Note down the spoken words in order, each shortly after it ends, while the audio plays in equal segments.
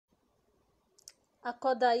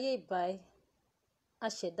Akọ́dá ayé ìbà ẹ́,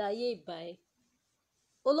 aṣẹ̀dá ayé ìbà ẹ́,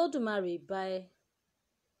 Olódùmarè ìbà ẹ́,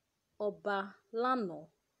 ọba lánàá,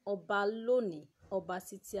 ọba lónìí, ọba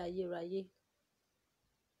títí ayérayé.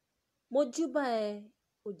 Mo júbà ẹ́,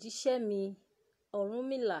 òjíṣẹ́ mi,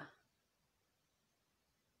 Ọ̀rúnmìlà.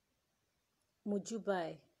 Mo júbà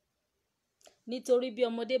ẹ́, nítorí bí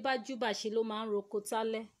ọmọdé bá júbà ṣe ló máa ń roko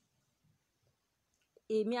tálẹ́.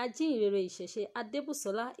 Èmi ajíhìnrere ìṣẹ̀ṣe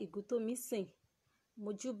Adébùsọ́lá Ìgútómísìn, mo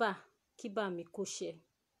júbà kí bá mi kó ṣẹ.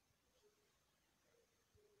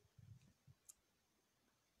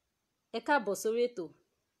 Ẹ káàbọ̀ sórí ètò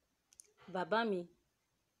bàbá mi.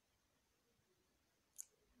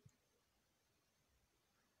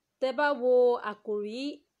 Tẹ́ bá wo àkòrí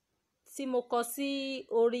tí mo kọ sí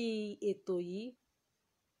orí ètò yìí,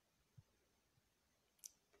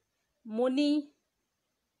 mo ní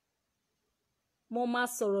mo máa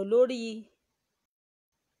sọ̀rọ̀ lórí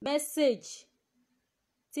message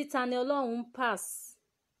tí TaniOlohun pass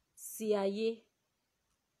sí ayé.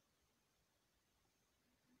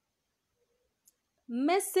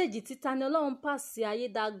 Message tí TaniOlohun pass sí ayé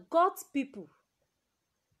that got people,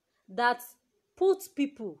 that put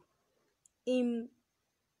people in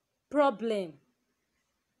problem.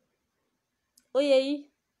 Ó yé yín?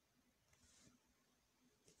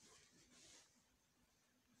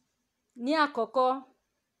 Ní àkọ́kọ́,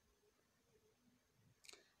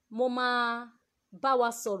 mo máa bá wa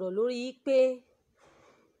sọ̀rọ̀ lórí pé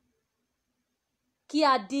kí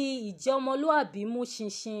a di ìjẹ́ ọmọlúàbí mú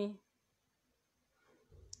ṣinṣin.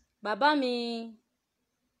 Bàbá mi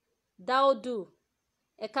Dáúdù,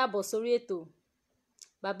 ẹ káàbọ̀ sórí ètò.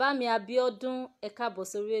 Bàbá mi Abíọ́dún, ẹ káàbọ̀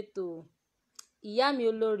sórí ètò. Ìyá mi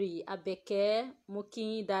olórí Àbẹ̀kẹ́, mo kí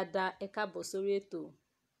yín dáadáa, ẹ káàbọ̀ sórí ètò.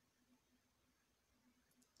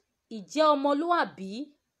 Ìjẹ́ ọmọlúàbí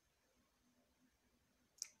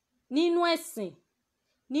nínú ẹ̀sìn,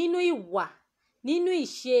 nínú ìwà, nínú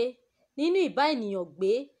ìṣe, nínú ìbá ènìyàn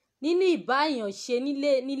gbé, nínú ìbá ènìyàn ṣe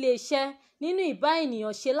nílé iṣẹ́, nínú ìbá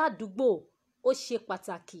ènìyàn ṣe ládùúgbò, ó ṣe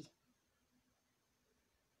pàtàkì.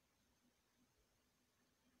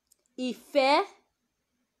 Ìfẹ́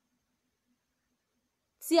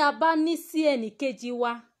tí a bá ní sí ẹnìkejì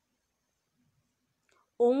wa,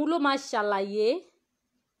 òun ló máa ṣàlàyé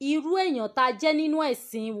irú èèyàn tá a jẹ́ nínú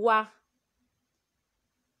ẹ̀sìn wa.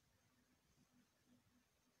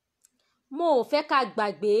 Mo ò fẹ́ ká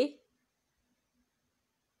gbàgbé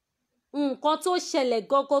nǹkan tó ṣẹlẹ̀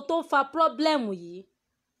gangan tó fa problem yìí,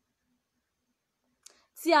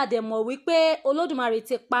 tí a dẹ̀ mọ̀ wípé Olódùmarè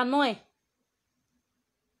ti paná ẹ̀.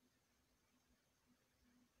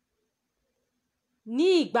 Ní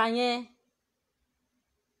ìgbà yẹn,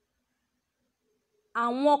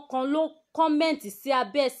 àwọn kan ló comment sí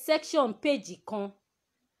abẹ́ section page kan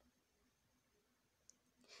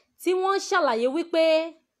tí wọ́n ṣàlàyé wípé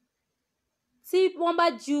tí wọ́n bá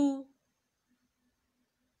ju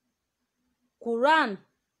Quran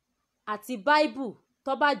àti Bible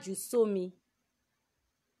tó bá jù sómi,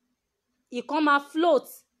 ìkan máa float,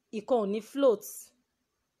 ìkan ò ní float.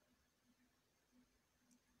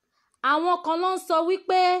 Àwọn kan ló ń sọ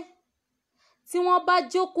wípé tí wọ́n bá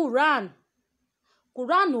jó Quran,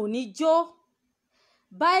 Quran ò ní jó,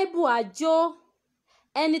 Bible á jó.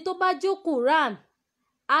 Ẹni tó bá jó Quran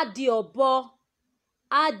á di ọ̀bọ,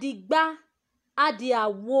 á di gbá, á di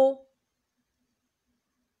àwo.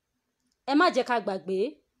 Ẹ má jẹ́ ká gbàgbé.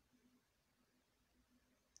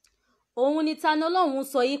 Òun ni TaniOlohun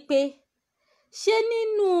sọ yìí pé ṣé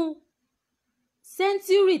nínú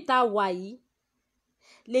sẹ́ńtúrì tá wà yìí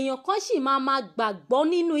lèèyàn kan sì máa gbàgbọ́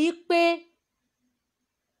nínú yìí pé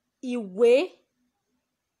ìwé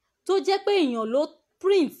tó jẹ́ pé èèyàn ló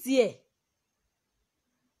print ẹ̀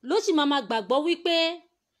ló sì máa gbàgbọ́ wípé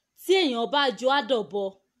tí èèyàn bá jó á dọ̀bọ,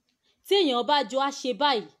 tí èèyàn bá jó á ṣe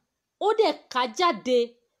báyìí. Ó dẹ̀ kà jáde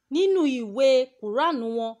nínú ìwé Quran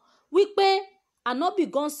wọn wípé Ànábì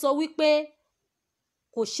gan sọ wípé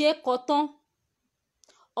kò ṣeé kọ tán.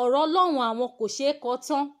 Ọ̀rọ̀ Ọlọ́run àwọn kò ṣeé kọ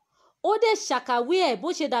tán. Ó dẹ̀ ṣàkàwé ẹ̀ bó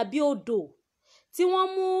ṣe dàbí odò tí wọ́n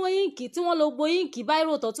mú íǹkì, tí wọ́n lo gbo íǹkì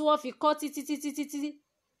báírò tán tí wọ́n fi kọ́ títí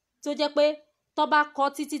tó jẹ́ pé tó bá kọ́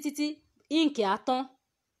títí íǹkì á tán.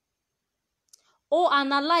 Ó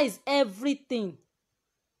analyze everything.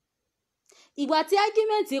 Ìgbà tí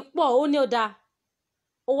argument pọ̀, ó ní ó dáa,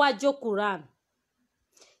 ó wá jó Quran.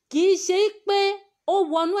 Kì í ṣe pé ó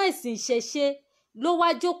wọnú ẹ̀sìn ìṣẹ̀ṣe ló wá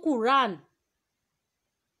jó Quran.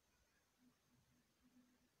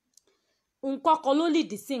 Nǹkan kan ló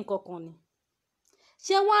lìdí sí nǹkan kan ni.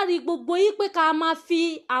 Ṣé wá rí gbogbo yìí pé ká máa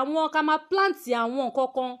plant àwọn nǹkan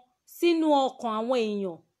kan sínú ọkàn àwọn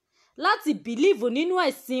èèyàn láti believe nínú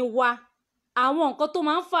ẹ̀sìn wa, àwọn nǹkan tó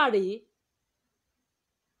máa ń fà rèé.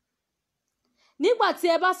 nígbà tí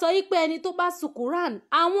ẹ bá sọ yí pé ẹni tó bá sun Quran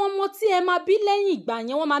àwọn ọmọ tí ẹ máa bí lẹ́yìn ìgbà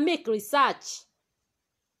yẹn wọ́n máa make research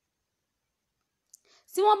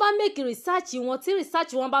tí wọ́n bá make research wọn tí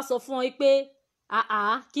research wọn bá sọ fún ọ pé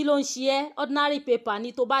kí ló ń ṣe ẹ́ ordinary paper ni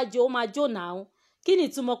tó bá jó ó máa jó náà kí ni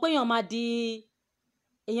ìtumọ̀ pé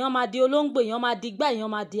èèyàn máa di olóńgbò èèyàn máa di gbá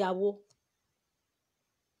èèyàn máa di àwo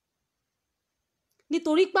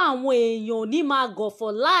nítorí pé àwọn èèyàn ò ní máa gọ̀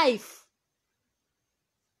for life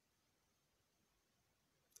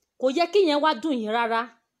kò yẹ kí yẹn wá dùn yín rárá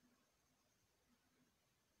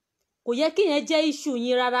kò yẹ kí yẹn jẹ́ issue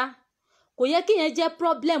yín rárá kò yẹ kí yẹn jẹ́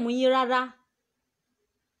problem yín rárá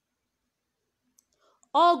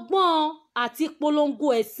ọgbọ́n àti polongo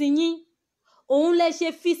ẹ̀sìn yín òun lẹ ṣe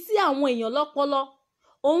fi sí àwọn èèyàn lọ́pọlọ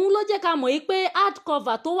òun ló jẹ́ ká mọ̀ yí pé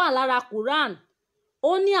hardcover tó wà lára Quran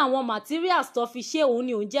ó ní àwọn materials tó fi ṣe òun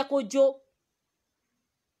ni òun jẹ́ kó jó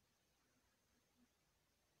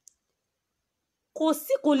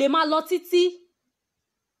kò lè máa lọ títí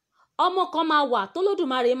ọmọ kan máa wà tó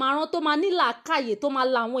lódùmarè máa rán tó máa ní làákàyè tó máa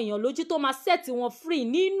la àwọn èèyàn lójú tó máa set wọn free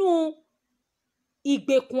nínú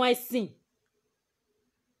ìgbèkùn ẹ̀sìn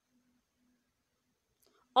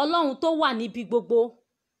ọlọ́run tó wà níbi gbogbo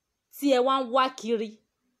tí ẹ wá ń wá kiri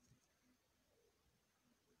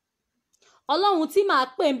ọlọ́run tí màá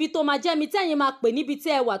pè níbi tó máa jẹ́ mi tẹ́yin máa pè níbi tí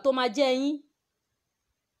ẹ wà tó máa jẹ́ yín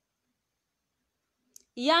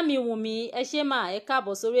ìyá mi Wùnmí ẹ ṣé mà ẹ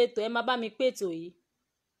káàbọ̀ sórí ètò ẹ máa bá mi pé ètò yìí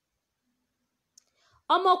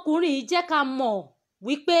ọmọkùnrin yìí jẹ́ ká mọ̀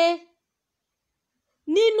wípé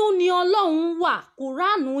nínú ni ọlọ́run wà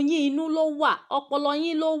kùránù yín inú ló wà ọpọlọ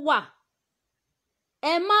yín ló wà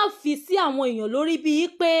ẹ má fi sí àwọn èèyàn lórí bíi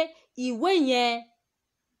pé ìwé yẹn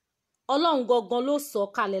ọlọ́run gangan ló sọ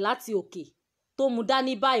kalẹ̀ láti òkè tó mú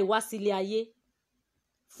dání báyìí wá sílé ayé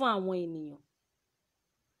fún àwọn ènìyàn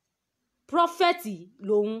prọfẹ̀tì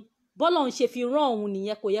lòun bọ́lọ̀ ń ṣe fi rán òun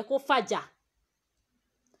nìyẹn kò yẹ kó fàjà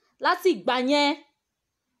láti ìgbà yẹn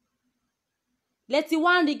lẹ ti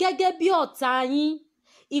wá ń rí gẹ́gẹ́ bí ọ̀tá yín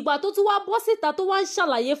ìgbà tó tún wá bọ́ síta tó wá ń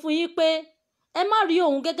ṣàlàyé fún yín pé ẹ má rí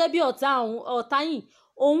òun gẹ́gẹ́ bí ọ̀tá yín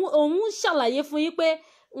òun ń ṣàlàyé fún yín pé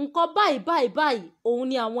nǹkan báyìí òun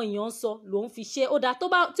ni àwọn èèyàn ń sọ lòun fi ṣe ó dáa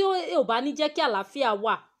tí ò bá ní jẹ́ kí àlàáfíà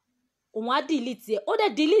wà òun á dìlítì ẹ̀ ó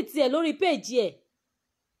dẹ̀ dìlítì ẹ̀ lórí péèjì ẹ̀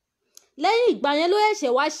lẹ́yìn ìgbà yẹn ló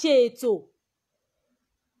ẹ̀ṣẹ̀ wá ṣe ètò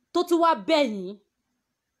tó tún wá bẹ̀yìn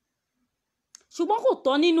ṣùgbọ́n kò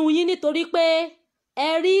tọ́ nínú yín nítorí pé ẹ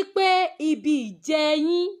rí pé ibi ìjẹ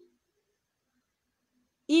yín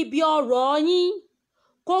ibi ọ̀rọ̀ yín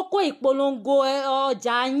kókó ìpolongo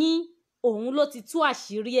ọjà yín òun ló ti tú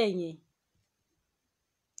àṣírí ẹ̀ yẹn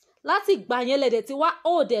láti ìgbà yẹn lẹ̀dẹ̀ tí wá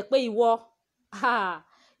ó dẹ̀ pé ìwọ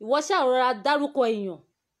ṣàrọra dárúkọ èèyàn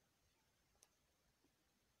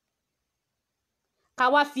ká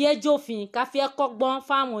wá fi ẹ́ jófin ká fi ẹ́ kọ́gbọ́n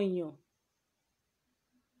fáwọn èèyàn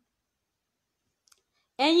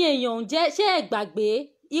ẹ̀yin èèyàn ǹjẹ́ ṣé ẹ gbàgbé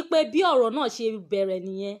ipe bí ọ̀rọ̀ náà ṣe bẹ̀rẹ̀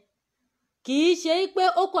nìyẹn kì í ṣe pé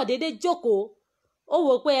ó kàn déédéé jókòó ó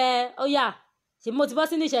wò pé ó yá ṣe mo ti bọ́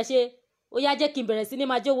sí ní ìṣẹ̀ṣe ó yá jẹ́ kí n bẹ̀rẹ̀ sí ní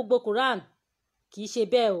máa jó gbogbo Quran kì í ṣe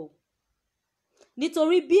bẹ́ẹ̀ o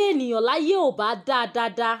nítorí bí ènìyàn láyé ò bá dáa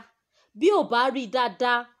dáadáa bí ò bá rí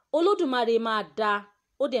dáadáa Olódùmarè máa dá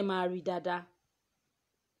ó dẹ̀ máa rí dáadáa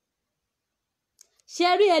ṣe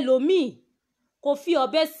rí ẹlòmíì kò fi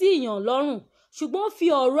ọ̀bẹ sí ìyàn lọ́rùn ṣùgbọ́n fi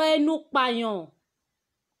ọ̀rọ̀ ẹnu pààyàn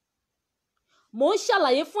mò ń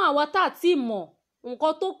ṣàlàyé fún àwa tá a ti mọ̀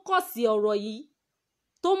nǹkan tó kọ̀ sí ọ̀rọ̀ yìí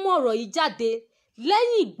tó mú ọ̀rọ̀ yìí jáde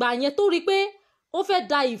lẹ́yìn ìgbà yẹn tó rí pé ó fẹ́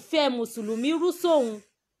da ìfẹ́ mùsùlùmí rú sóhun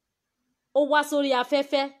ó wá sórí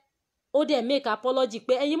afẹ́fẹ́ ó dẹ̀ make apology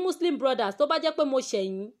pé ẹ̀yin muslim brothers tó bá jẹ́ pé mo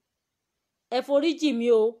ṣẹ̀yìn ẹ foríjì mi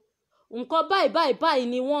o nǹkan báyìí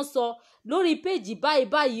ni wọ́n sọ lórí péjì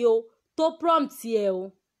báyìí o tó prompt ẹ o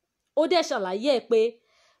ó dẹ̀ ṣàlàyé ẹ̀ pé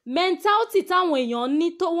mentality táwọn èèyàn ní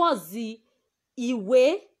towards ìwé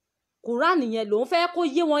Quran yẹn lòun fẹ́ kó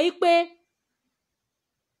yé wọn yí pé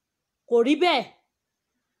kò rí bẹ́ẹ̀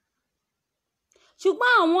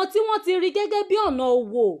ṣùgbọ́n àwọn tí wọ́n ti rí gẹ́gẹ́ bí ọ̀nà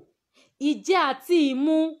òwò ìjẹ àti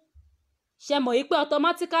ìmu ṣe mọ̀ yí pé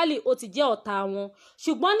automatically ó ti jẹ́ ọ̀tá wọn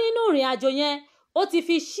ṣùgbọ́n nínú ìrìn àjò yẹn ó ti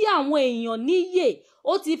fi ṣí àwọn èèyàn níyè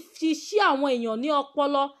ó ti fi ṣí àwọn èèyàn ní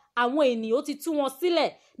ọpọlọ àwọn ènìyàn ó ti tú wọn sílẹ̀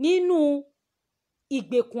nínú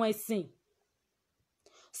ìgbèkùn ẹ̀sìn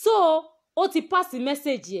so ó ti pass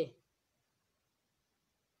message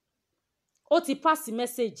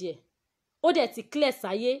ẹ̀ ó dẹ̀ ti clear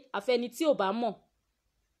sáyé àfẹni tí ò bá mọ̀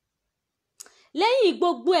lẹ́yìn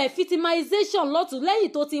gbogbo ẹ̀ victimization lọ́tún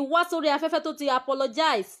lẹ́yìn tó ti wá sórí afẹ́fẹ́ tó ti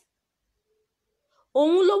apologize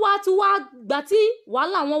òun ló wá tún wá gbà tí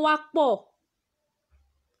wàhálà wọn wá pọ̀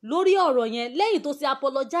lórí ọ̀rọ̀ yẹn lẹ́yìn tó ti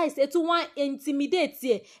apologize ẹ tún wá intimidate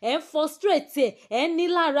ẹ ẹ ń frustrate ẹ ń ní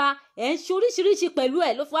lára ẹ ń ṣe oríṣiríṣi pẹ̀lú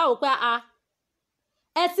ẹ ló fi wá wò pé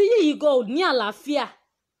ẹ ti yíyí gan ò ní àlàáfíà.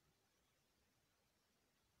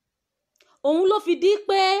 òun ló fi di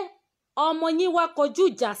pé ọmọ yín wá kọjú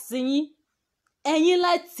ìjà sí yín ẹ̀yin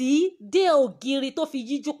láti dé ògiri tó fi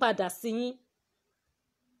yíjú padà sí yín.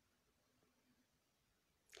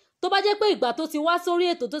 tó bá jẹ́ pé ìgbà tó ti wá sórí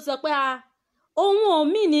ètò tó sọ pé ohun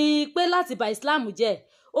òmí ni pé láti bà Islam jẹ́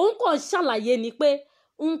òun kàn ṣàlàyé ni pé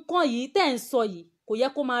nǹkan yìí tẹ́ ń sọ yìí kò yẹ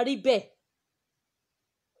kó máa rí bẹ́ẹ̀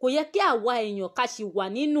kò yẹ kí àwa èèyàn ká sì wà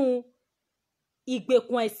nínú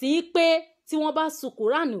ìgbèkùn ẹ̀sìn pé tí wọ́n bá sun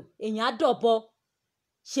kúránù èèyàn á dọ̀bọ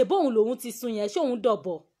ṣèbóun lòun ti sun yẹn ṣóun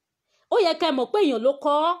dọ̀bọ ó yẹ ká mọ̀ pé èèyàn ló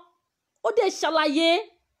kọ́ ó dé ṣàlàyé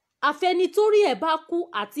àfẹnitórí ẹ̀ bá kú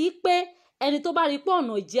àti pé ẹni tó bá rí pé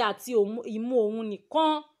ọ̀nà ìjẹ àti ìmu òun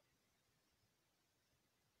nìkan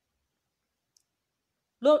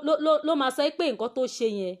ló máa sọ pé nǹkan tó ṣe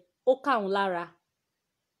yẹn ó ká òun lára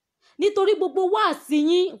nítorí gbogbo wáàsí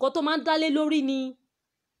yín nǹkan tó máa ń dálé lórí ni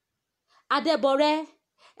adẹ́bọrẹ́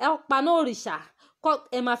ẹ paná òrìṣà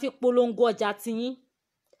ẹ máa fi polongo ọjà tiyín.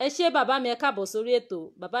 ẹ ṣé bàbá mi ẹ káàbọ̀ sórí ètò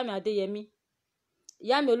bàbá mi Adéyẹmí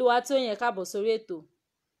ìyá mi Olúwatóyìn ẹ káàbọ̀ sórí ètò.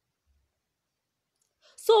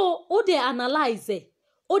 so ó dẹ̀ analyze ẹ̀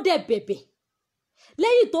ó dẹ̀ bẹ̀bẹ̀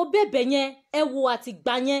lẹ́yìn tó bẹ̀bẹ̀ yẹn ẹ wo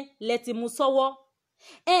àtìgbà yẹn lẹ ti mú sọ́wọ́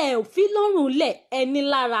ẹ ò fi lọ́rùn lẹ̀ ẹ ní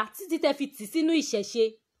lára títí tẹ fi tì sínú ìṣẹ̀ṣe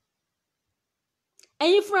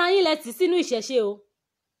ẹ̀yin fúnra yín lẹ tì sínú ìṣẹ̀ṣe o.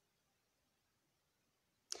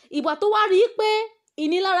 ìgbà tó wá rí i pé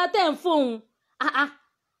ìnilára tẹ́ ń fóun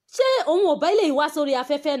ṣé òun ò bá ilé ìwá sórí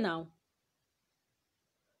afẹ́fẹ́ náà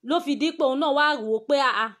ló fi di pé òun náà wá wò ó pé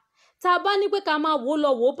tá a bá ní pé ká máa wò ó lọ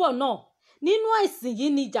wò ó bọ̀ náà nínú ẹ̀sìn yìí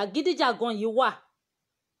ni jàgídíjàgan yìí wà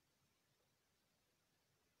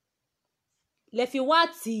lẹ fi wá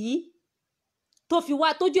tì í tó fi wá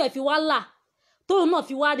tójú ẹ̀ fi wá là tóun náà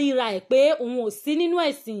fi wá ríra ẹ̀ pé òun ò sí nínú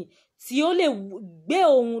ẹ̀sìn tí ó lè gbé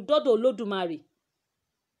òun dọ́dọ̀ Olódùmarè.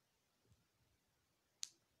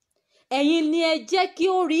 ẹ̀yin ni ẹ jẹ́ kí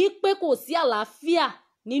ó rí pé kò sí àlàáfíà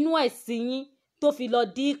nínú ẹ̀sìn yín tó fi lọ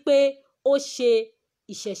di pé ó ṣe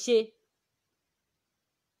ìṣẹ̀ṣe.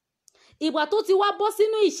 ìgbà tó ti wá bọ́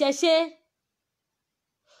sínú ìṣẹ̀ṣe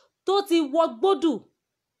tó ti wọ gbódù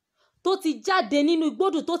tó ti jáde nínú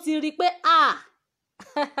gbódù tó ti rí pé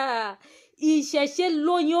ìṣẹ̀ṣe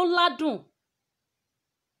lóyin ó ládùn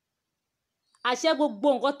àṣẹ gbogbo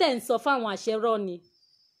nǹkan tẹ̀ ń sọ fáwọn àṣẹ rọ ni.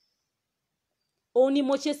 òun ni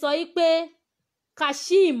mo ṣe sọ yí pé ká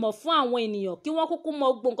ṣí ìmọ̀ fún àwọn ènìyàn kí wọ́n kúkú mọ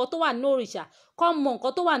gbogbo nǹkan tó wà nínú òrìṣà kó mọ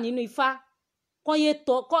nǹkan tó wà nínú ifá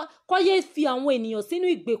kó yé fi àwọn ènìyàn sínú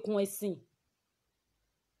ìgbèkùn ẹ̀sìn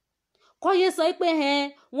kó yé sọ pé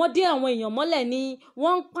wọ́n dé àwọn èèyàn mọ́lẹ̀ ni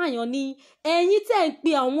wọ́n ń pààyàn ni ẹ̀yin tẹ́ ń pe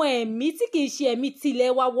àwọn ẹ̀mí tí kì í ṣe ẹ̀mí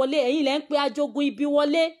tilẹ̀ wa wọlé ẹ̀yin lẹ́ ń pe ajogun ibi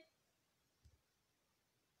wọlé.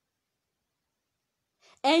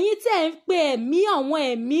 ẹ̀yin tẹ́ ń pe ẹ̀mí àwọn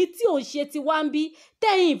ẹ̀mí tí ò ń ṣe ti wá ń bí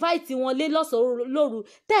tẹ́ ń invite wọn lé lọ́sàn-án lóru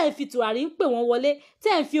tẹ́ ń fi tùràrí ń pè wọ́n wọlé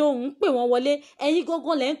tẹ́ ń fi ohùn ń pè wọ́n wọlé ẹ̀yin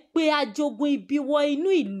gangan lẹ́ ń pe ajogun ibi wọ inú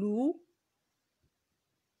ìlú.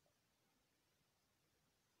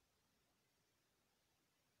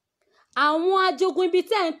 àwọn ajogun ibi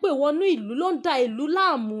tẹ́ ń pè wọnú ìlú ló ń da ìlú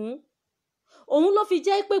láàmú òun ló fi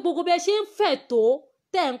jẹ́ pé gbogbo bẹ́ẹ̀ ṣe ń fẹ̀ tó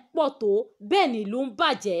tẹ́ ń pọ̀ tó bẹ́ẹ̀ ni ìlú ń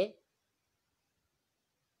bàjẹ́.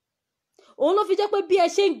 òun ló fi jẹ́ pé bí ẹ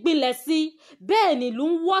ṣe ń gbilẹ̀ sí bẹ́ẹ̀ ni ìlú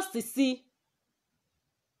ń wọ̀sì sí.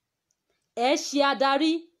 ẹ ṣe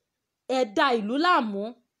adarí ẹ da ìlú láàmú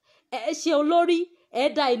ẹ ṣe olórí ẹ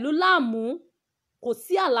da ìlú láàmú kò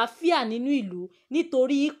sí àlàáfíà nínú ìlú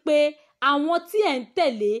nítorí pé àwọn tí ẹ ń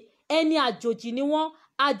tẹ̀lé ẹni àjòjì ni wọ́n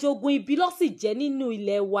ajogun ibi ló sì jẹ́ nínú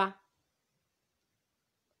ilẹ̀ wa.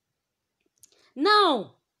 now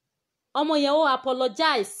ọmọ yẹn ó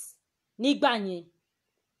apologize nígbà yẹn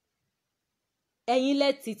ẹ̀yin lẹ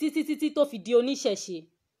títí tó fi di oníṣẹ̀ṣe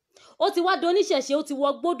ó ti wá di oníṣẹ̀ṣe ó ti wọ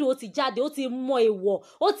gbódù ó ti jáde ó ti mọ èèwọ̀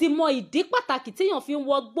ó ti mọ ìdí pàtàkì téèyàn fi ń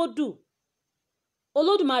wọ gbódù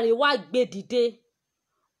Olódùmarè wá gbé dìde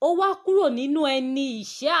ó wá kúrò nínú ẹni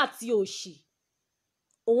ìṣẹ́ àti òṣì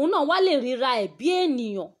òun náà wá lè ríra ẹ̀ bí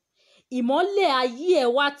ènìyàn ìmọ́lẹ̀ ayé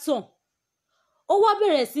ẹ̀ wá tàn ó wá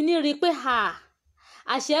bẹ̀rẹ̀ sí ní rí pé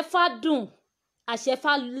àṣẹfá dùn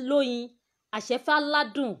àṣẹfá lóyin àṣẹfá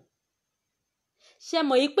ládùn. ṣe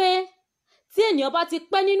mọ̀ yí pé tí ènìyàn bá ti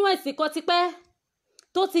pẹ́ nínú ẹ̀sìn kan tipẹ́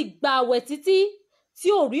tó ti gba àwẹ̀ títí tí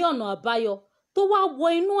ò rí ọ̀nà àbáyọ tó wá wọ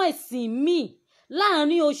inú ẹ̀sìn míì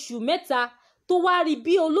láàrin oṣù mẹ́ta tó wá rí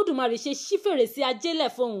bí Olódùmarè ṣe ṣí fèrèsé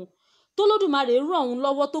ajélẹ̀ fóun tó lódùmarè ràn òun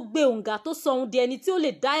lọ́wọ́ tó gbé òun ga tó sọ òun di ẹni tí ó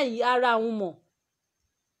lè dá ẹ̀yìn ara òun mọ̀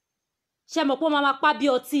ṣe mọ̀ pé ó máa pa bí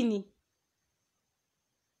ọtí ni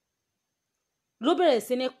ló bẹ̀rẹ̀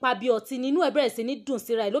sí ní pa bí ọtí nínú ẹ̀ bẹ̀rẹ̀ sí ní dùn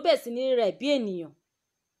síra ẹ̀ ló bẹ̀rẹ̀ sí ní rẹ̀ bí ènìyàn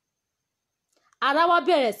ara wa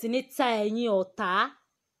bẹ̀rẹ̀ sí ní ta ẹ̀yin ọ̀tá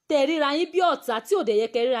tẹ́ ríra yín bí ọ̀tá tí ò dẹ̀ yẹ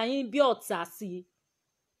kẹ́ ríra yín bí ọ̀tá sí i.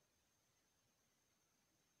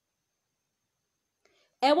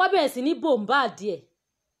 ẹ wá bẹ̀rẹ̀ sí ní bòǹbáàdì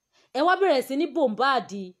ẹ wá bẹ̀rẹ̀ sí ní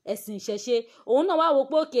bòǹbáàdì ẹ̀sìn ìṣẹ̀ṣe òun náà wá wò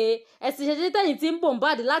pé òkè ẹ̀sìn ìṣẹ̀ṣe tẹ̀yìn tí ń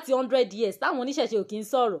bòǹbáàdì láti 100 years táwọn oníṣẹ̀ṣe ò kí ń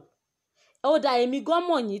sọ̀rọ̀ ó dà èmi gan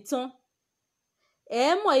mọ̀ yín tán ẹ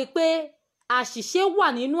mọ̀ yìí pé àṣìṣe wà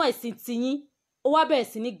nínú ẹ̀sìn tiyín ó wá bẹ̀rẹ̀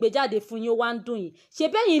sí ní gbé jáde fún yín ó wá ń dùn yín ṣe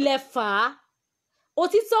bẹ́yìn lẹ fà á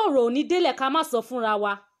òtítọ́ ọ̀rọ̀ ò ní délẹ̀ ká má sọ fúnra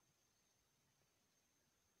wa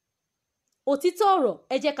òtítọ́ ọ̀rọ̀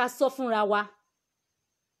ẹ jẹ́ ká sọ fúnra wa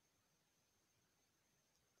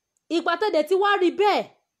ìgbà tẹ́dẹ̀ tí wá rí bẹ́ẹ̀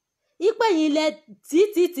ìpè yín lẹ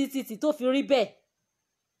títí tó fi rí bẹ́ẹ̀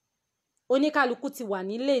oníkálukú ti wà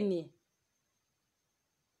nílé ni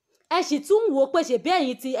ẹ sì tún wò ó pé ṣe bí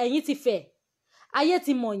ẹ̀yin ti fẹ̀ ayé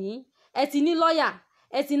ti mọ̀ yín ẹ ti ní lọ́ọ̀yà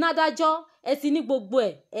ẹ ti nádájọ́ ẹ ti ní gbogbo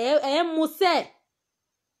ẹ ń mu sẹ́ẹ̀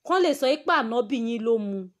kán lè sọ ipá ànábì yín ló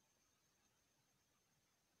mu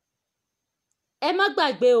ẹ má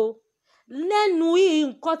gbàgbé o lẹ́nu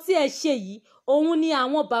nǹkan tí ẹ ṣe yìí òun ni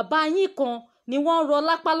àwọn bàbá yín kan ni wọ́n rọ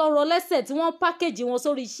lápá lọ́rọ̀ lẹ́sẹ̀ tí wọ́n pákéjì wọn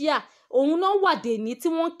sórí ṣíà òun náà wà dèní tí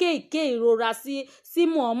wọ́n kéèké ìrora sí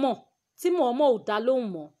mọ̀ọ́mọ̀ tí mọ̀ọ́mọ̀ ò dá lóhùn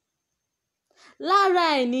mọ́ lára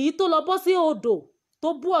ẹ̀ nìyí tó lọ bọ́ sí odò tó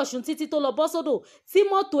bú Ọ̀ṣun títí tó lọ bọ́ sódò tí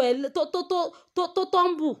mọ́tò ẹ̀ tó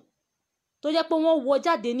tọ́ǹbù tó jẹ́ pé wọ́n wọ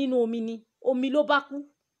jáde nínú omi ni omi ló bá kú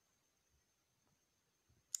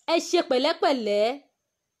ẹ ṣe pẹ̀lẹ́pẹ̀lẹ́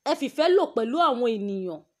ẹ fìfẹ́ lò pẹ̀lú àwọn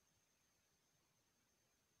ènìyàn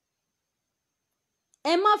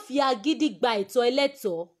ẹ má fi agídí gba ẹ̀tọ́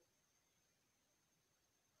ẹlẹ́tọ̀ọ́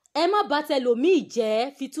ẹ má bá tẹlòmíì jẹ́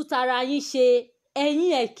fi tútara yín ṣe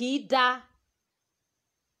ẹ̀yin ẹ̀ kì í da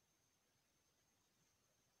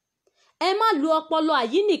ẹ má lu ọpọlọ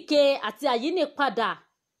àyínìke àti àyínìpadà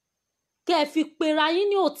kẹ́ ẹ fi pera yín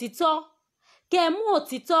ní òtítọ́ kẹ́ ẹ mú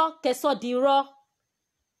òtítọ́ kẹ́ sọ di irọ́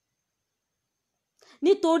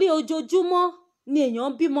nítorí ojoojúmọ́ ni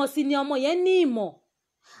èèyàn bímọ sí ni ọmọ yẹn ní ìmọ̀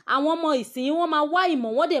àwọn ọmọ ìsìn wọn máa wá ìmọ̀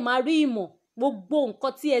wọ́n dẹ̀ máa rí ìmọ̀ gbogbo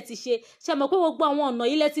nǹkan tí ẹ ti ṣe mọ̀ pé gbogbo àwọn ọ̀nà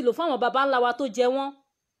yìí lẹ ti lò fún àwọn baba ńlá wa tó jẹ wọ́n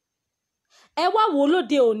ẹ wá wò ó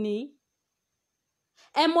lóde òní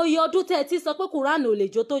ẹ mọ iye ọdún tẹ́ ẹ ti sọ pé kùránì ò lè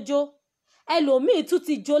jó tó jó ẹlòmíì tún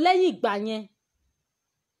ti jó lẹ́yìn ìgbà yẹn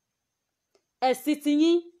ẹ̀sìn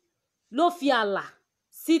tiyín ló fi ààlà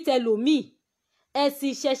sí tẹlòmíì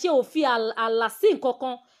ẹ̀sìn ìṣẹ̀ṣe ò fi ààlà sí nǹkan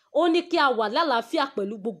kan ó ní kí a wà lálàáfíà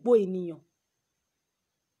pẹ̀lú gbogbo ènìyàn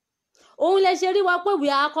òun lè ṣe rí wa pé we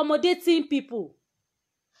are accommodating people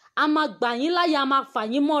a máa gbà yín láyé a máa fà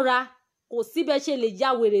yín mọ́ra kò síbẹ̀ ṣe lè ya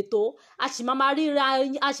wèrè tó a sì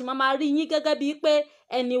máa rí yín gẹ́gẹ́ bíi pé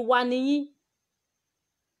ẹni wa ni yín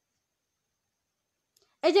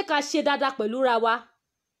ẹ jẹ́ ká ṣe dáadáa pẹ̀lú ra wa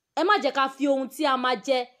ẹ má jẹ́ ká fi ohun tí a máa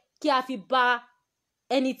jẹ kí a fi bà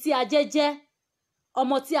ẹni tí a jẹ́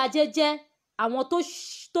ọmọ tí a jẹ́ àwọn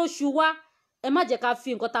tó ṣu wá ẹ má jẹ́ ká fi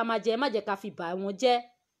nǹkan tá a máa jẹ ẹ má jẹ́ ká fi bà wọ́n jẹ́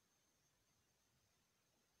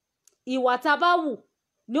ìwà tá a bá wù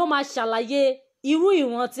ni ó máa ṣàlàyé irú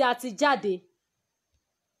ìran tí a ti jáde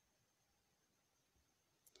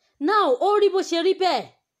now ó rí bó ṣe rí bẹ́ẹ̀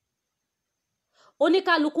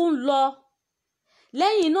oníkálukú ń lọ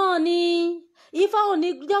lẹ́yìn náà ni Ifá ò ní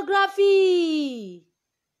geography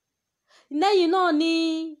lẹ́yìn náà ni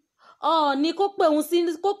Ọọ̀ni kó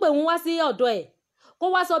pè òun wá sí ọ̀dọ̀ ẹ̀ kó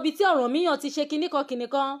wá sọ ibi tí Ọ̀rànmíyàn ti ṣe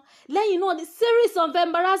kinníkan lẹ́yìn náà ni series of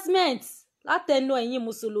embarrassment látẹnu ẹ̀yin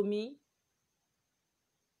mùsùlùmí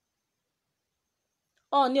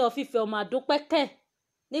Ọọ̀ni of Ifẹ̀ ọmọ àdópẹ́kẹ́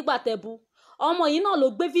nígbà tẹ́bu ọmọ yìí náà ló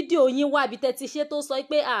gbé fídíò yín wá ibi tẹ́ ti ṣe tó sọ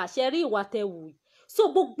pé àṣẹ rí ìwà tẹ́ wù so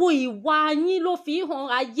gbogbo ìwà yín ló fi hàn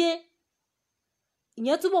ayé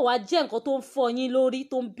ìyẹn túbọ̀ wá jẹ́ nǹkan tó ń fọ́ yín lórí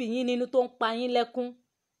tó ń bí yín nínú tó ń pa yín lẹ́kún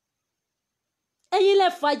ẹ̀yin lẹ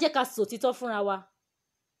fà á jẹ́ ká sòtítọ́ fúnra wa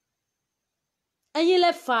ẹ̀yin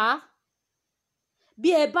lẹ fà á bí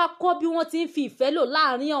ẹ bá kọ́ bí wọ́n ti ń fi ìfẹ́ lò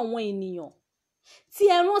láàrin àwọn ènìyàn tí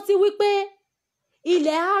ẹ rántí wípé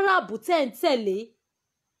ilẹ̀ Árábù tẹ́ ń tẹ̀lé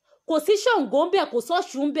kò sí Ṣàngó ń bẹ̀ kò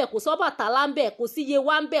sọ́ṣun ń bẹ̀ kò sọ́bàtálá ń bẹ̀ kò sí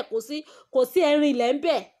Yewá ń bẹ̀ kò sí Ẹ̀rìnlẹ̀ ń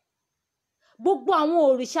bẹ̀ gbogbo àwọn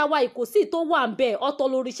òrìṣà wa ìkòsí tó wà ń bẹ̀ ọ̀tọ̀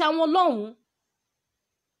lòrìṣà wọn lọ́hùn-ún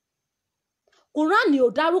Kùránì ò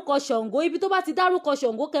dárúkọ Ṣàngó ibi tó bá ti dárúkọ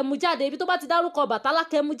Ṣàngó kẹmu jáde ibi tó bá ti dárúkọ Bàtálá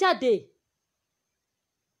kẹmu jáde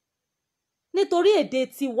nítorí èdè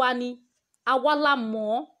tiwa ni àwa la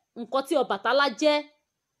mọ̀ nǹkan tí Ọbàtálá jẹ́.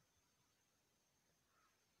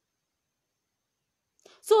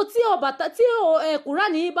 So tí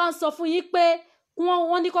Kùránì bá ń sọ fún yín pé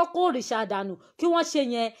wọ́n ní kọ́kọ́ òrìṣà dànù kí wọ́n ṣe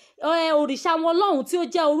yẹn, òrìṣà wọn lọ́hùn tí ó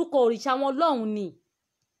jẹ́ orúkọ òrìṣà wọn lọ́hùn ni.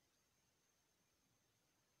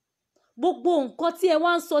 Gbogbo nǹkan tí ẹ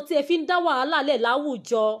wá ń sọ tí ẹ fi ń dá wàhálà lẹ̀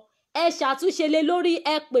láwùjọ, ẹ ṣàtúnṣe lé lórí,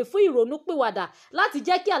 ẹ pè fún ìrònúpìwàdà láti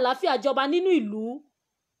jẹ́ kí àlàáfíà jọba nínú ìlú.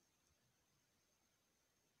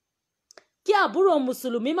 Kí àbúrò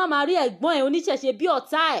mùsùlùmí má máa rí ẹ̀gbọ́n ẹ̀ oníṣẹ̀ṣe bí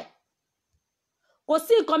ọ̀tá ẹ̀. Kò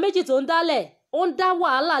sí nǹkan méjì tó ń dálẹ̀, ó ń dá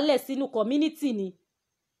wàhálà lẹ̀ sínú community ni.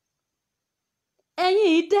 Ẹ̀yin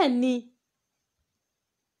yìí dẹ̀ ni.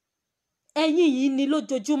 Ẹ̀yin yìí ni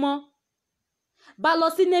lójoojúmọ́. Bá lọ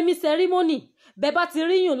sí naming ceremony, bẹ́ bá ti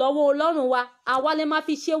ríyùn lọ́wọ́ Ọlọ́run wa, àwa lè máa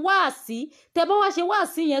fi ṣe wáàsí. Tẹ́ bá wá ṣe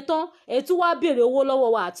wáàsí yẹn tán, ẹ tún wá béèrè owó lọ́wọ́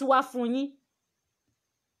wa àti wá fún yín.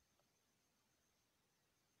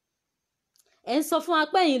 Ẹ ń sọ fún wa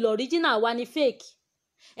pé ẹ̀yin l'original wa ni fake.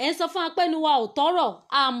 Ẹ ń sọ fún wa pé inú wa ò tọ́rọ̀,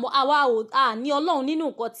 àwa ò ní Ọlọ́run nínú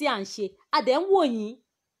nǹkan tí à ń ṣe. A dẹ̀ ń wò yín.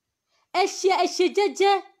 Ẹ ṣe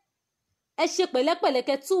jẹ́jẹ́. Ẹ ṣe pẹ̀lẹ́pẹ̀lẹ́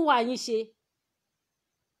kẹ́ tún wà yín ṣe.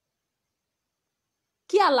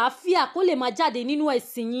 Kí àlàáfíà kó lè máa jáde nínú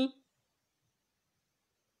ẹ̀sìn yín.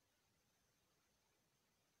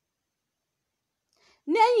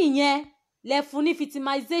 Lẹ́yìn yẹn lẹ fún ní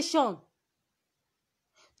victimization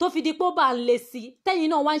tó fi di pé ó bá ń le sí. Tẹ́yìn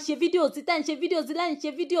náà wá ń ṣe fídíò sí, tẹ́ ń ṣe fídíò sí, lẹ́yìn ṣe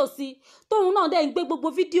fídíò sí, tóun náà dẹ̀ ń gbé gbogbo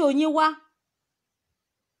fídíò yín wá.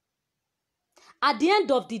 At the end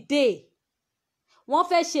of the day, wọ́n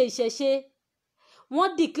fẹ́ ṣe ìṣẹ̀ṣe, wọ́n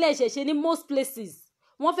declare ìṣẹ̀ṣe ní most places,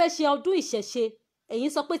 wọ́n fẹ́ ṣe ọdún ìṣẹ̀ṣe, ẹ̀yin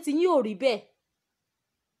sọ pé tí yín ò rí bẹ́ẹ̀.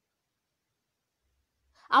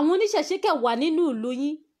 Àwọn oníṣẹ̀ṣe kẹ̀ wà nínú ìlú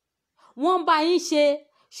yín, wọ́n ń bá yín ṣe,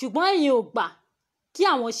 ṣùgbọ́n ẹ̀yin ò gbà kí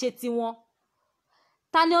àwọn ṣe tiwọn.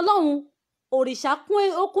 TaniOlohun òrìṣà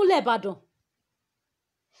kúnlẹ̀ Ìbàdàn.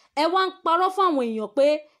 Ẹ wá ń parọ́ fún àwọn èèyàn pé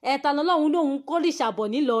TaniOlohun lòun kórìṣà bọ̀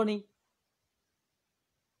nílọrin.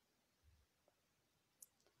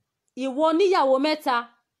 Ìwọ níyàwó mẹ́ta,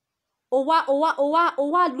 ó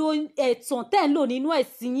wá lo ẹ̀tàn tẹ́ ń lò nínú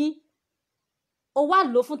ẹ̀sìn yín. Ó wá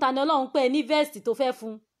lò fún TaniOlohun pé ní vẹ́ẹ̀sì tó fẹ́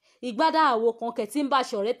fún. Ìgbádá àwo kan kẹ̀ tí ń bá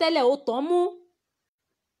ṣọ̀rẹ́ tẹ́lẹ̀ ó tàn mú.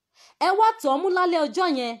 Ẹ wá tàn mú lálẹ́ ọjọ́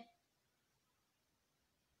yẹn.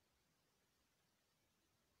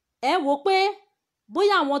 Ẹ wò pé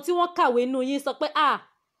bóyá àwọn tí wọ́n kàwé inú yín sọ pé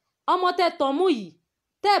ọmọ tẹ́ tàn mú yìí,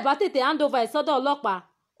 tẹ́ ẹ̀ bá tètè hand over ìsọ́dọ̀ ọlọ́pàá,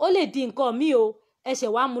 ó lè di nǹkan míì o, ẹ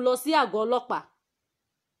ṣẹ̀ wá mú lọ sí àgọ́ ọlọ́pàá.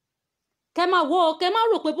 Kẹ́ máa wò ó, kẹ́ máa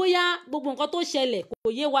rò pé bóyá gbogbo nǹkan tó ṣẹlẹ̀ kò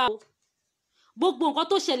yé wa o. Gbogbo nǹkan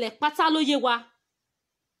tó ṣẹlẹ̀ pátá ló yé wa.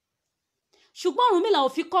 Ṣùgbọ́n Ọ̀rúnmìlà ò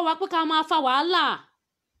fi kọ́ wa pé ká máa fa wàhálà.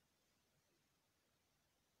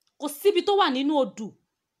 Kò síbi tó wà nínú odù,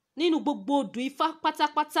 nínú gbogbo odù Ifá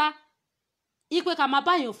pátápátá, ipe ká máa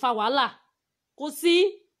báyàn fa wàhálà. Kò sí.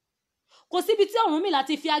 Kò síbi tí Ọ̀rúnmìlà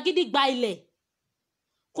ti fi agídí gba ilẹ̀.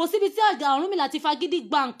 Kò síbi tí Ọ̀rúnmìlà ti fi agídí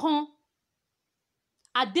gba nǹkan.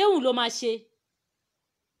 Àdéhùn ló máa ṣe.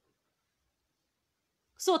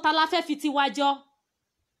 So ta la fẹ́ fi tiwa jọ?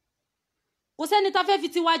 Kò sẹ́ni ta fẹ́ fi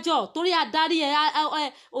tiwa jọ torí adarí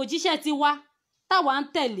òjíṣẹ́ tiwa táwa ń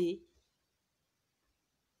tẹ̀lé.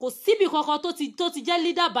 Kò síbi kankan tó ti jẹ́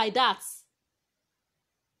leader by that.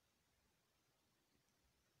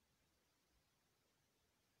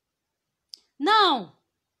 Now,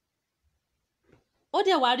 ó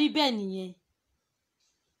dẹ̀ wá rí bẹ́ẹ̀ nìyẹn.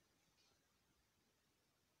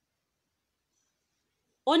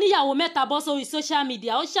 Oníyàwó mẹ́ta bọ́ sórí social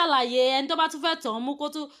media, ó ṣàlàyé ẹni tó bá tún fẹ́ tàn mú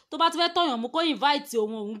tó bá tún fẹ́ tọ̀yàn mú kó invite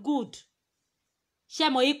òun good. Ṣé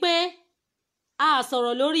mọ̀ yí pé a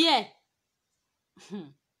sọ̀rọ̀ lórí ẹ̀.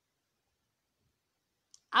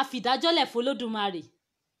 A fìdájọ́lẹ̀ f'Olódùmarè.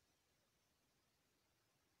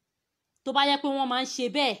 Tó bá yẹ pé wọ́n máa ń ṣe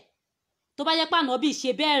bẹ́ẹ̀, tó bá yẹ pé ànábì ṣe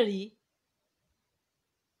bẹ́ẹ̀ rí,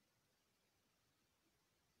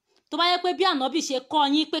 tó bá yẹ pé bí ànábì ṣe kọ́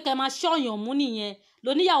yín pé kẹ́ máa ṣọ́yàn mú nìyẹn,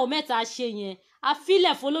 lóníyàwó mẹ́ta ṣe yẹn, a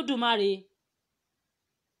filẹ̀ f'Olódùmarè.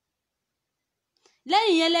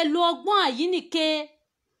 Lẹ́yìn yẹn lẹ lo ọgbọ́n àyíníke.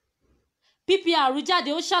 PPR jáde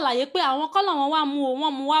ó ṣàlàyé pé àwọn kọ́lọ̀ wọn wá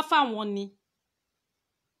mú wá fáwọn ni.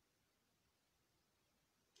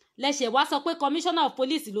 Lẹ́sẹ̀ wá sọ pé commissioner of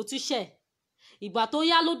police ló túṣẹ̀. Ìgbà tó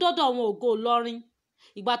yá ló dọ́dọ̀ wọn Ògo Ìlọrin.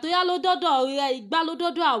 Ìgbà tó yá ló dọ́dọ̀ Ìgbà ló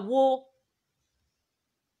dọ́dọ̀ Àwo.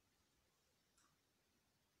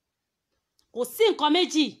 Kò sí nǹkan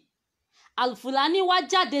méjì. Alfulani wá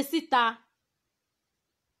jáde síta.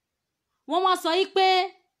 Wọ́n wá sọ yí pé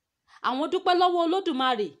àwọn dúpẹ́ lọ́wọ́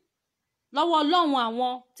Olódùmarè lọ́wọ́ Ọlọ́run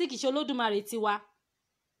àwọn tí kìí ṣe Olódùmarè tiwa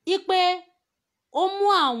ipe ó mú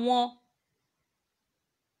àwọn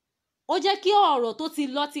ó jẹ́ kí ọ̀rọ̀ tó ti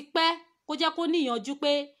lọ ti pẹ́ kó jẹ́ kó níyànjú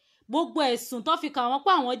pé gbogbo ẹ̀sùn tó fi kàn wọ́n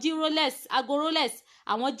pé àwọn jí Rolex ago Rolex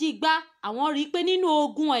àwọn jí gbá àwọn rí i pé nínú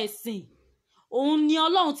ogun ẹ̀sìn òun ni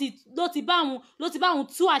Ọlọ́run ló ti bá òun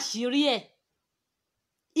tú àṣírí ẹ̀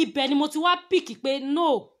ibẹ̀ ni mo ti wá pìkì pé no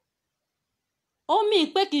ó mì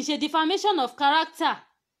pé kì í ṣe defamation of character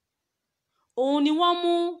òun ni wọ́n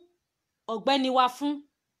mú ọ̀gbẹ́ni wa fún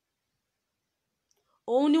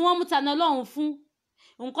òun ni wọ́n mú TaniOlohun fún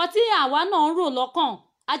nǹkan tí àwa náà ń rò lọ́kàn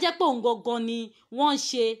á jẹ́ pé òun gangan ni wọ́n ń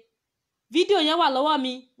ṣe fídíò yẹn wà lọ́wọ́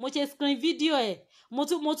mi mo ṣe screen fídíò ẹ̀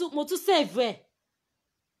mo tún save ẹ̀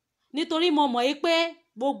nítorí mo mọ̀ yí pé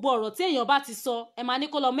gbogbo ọ̀rọ̀ tí èèyàn bá ti sọ ẹ máa ní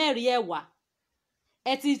kó lọ mẹ́rin ẹ̀ wá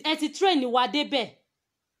ẹ ti train wa débẹ̀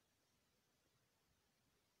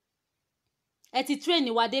ẹ ti train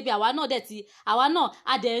wa débẹ̀ àwa náà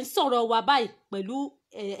a dẹ̀ ń sọ̀rọ̀ wa báyìí pẹ̀lú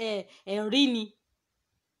ẹ̀rí ni.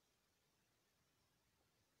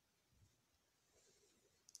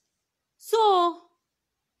 So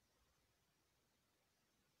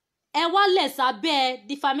ẹ wá lẹ̀ sábẹ́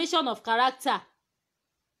defamation of character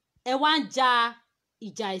ẹ wá ń ja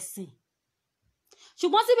ìjà ẹ̀sìn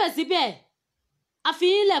ṣùgbọ́n síbẹ̀síbẹ̀ a fi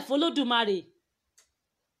yín lẹ̀ f'Olódùmarè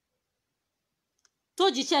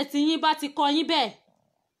tójíṣẹ́ tí yín bá ti kọ́ yín bẹ́ẹ̀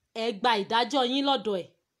ẹ gba ìdájọ́ yín lọ́dọ̀ ẹ̀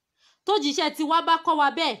tójíṣẹ́ tí wá bá kọ́ wa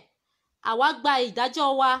bẹ́ẹ̀ àwa gba ìdájọ́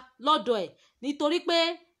wa lọ́dọ̀ ẹ̀ nítorí pé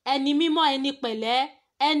ẹni mímọ́ ẹni pẹ̀lẹ́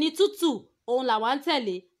ẹni tútù òun làwa ń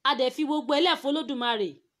tẹ̀lé a dẹ̀ fi gbogbo ẹlẹ́ f'Olódùmarè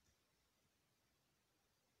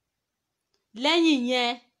lẹ́yìn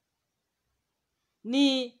yẹn ni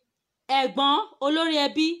ẹ̀gbọ́n olórí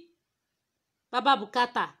ẹbí bàbá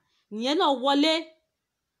Bùkátà nìyẹn náà wọlé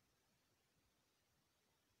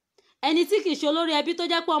ẹni tí kìí ṣe olórí ẹbí tó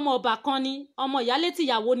jẹ́ pé ọmọ ọba kan ni ọmọ ìyálé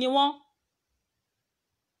tìyàwó ni wọ́n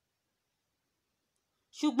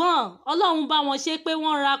ṣùgbọ́n Ọlọ́run bá wọn ṣe pé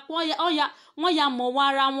wọ́n ya mọ̀ wọn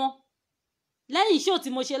ara wọn lẹ́yìn iṣẹ́ tí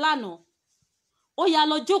mo ṣe lánàá ó ya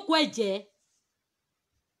lọ jókòó ẹ̀jẹ̀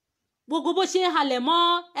gbogbo bó ṣe ń halẹ̀ mọ́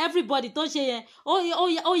everybody tó ṣe yẹn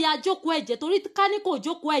ó ya jókòó ẹ̀jẹ̀ torí ká ní kò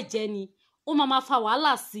jókòó ẹ̀jẹ̀ ni ó máa fa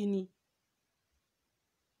wàhálà sí ni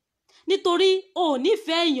nítorí o ò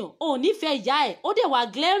nífẹ̀ẹ́ èèyàn o ò nífẹ̀ẹ́ ìyá ẹ̀ ó dẹ̀ wà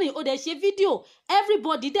glaring ó dẹ̀ ṣe fídíò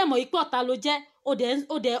everybody dẹ̀ mọ̀ pé ọ̀tá ló jẹ́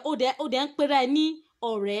ó dẹ̀ ń pera ẹ ní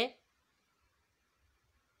ọ̀rẹ́.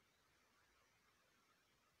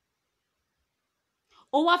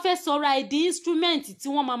 ó wá fẹ́ sọra ẹ̀ di instrument tí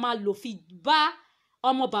wọ́n máa lò fi bá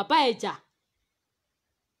ọmọ bàbá ẹ̀ jà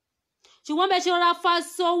ṣùgbọ́n bẹ́ẹ̀ ṣe rọra fa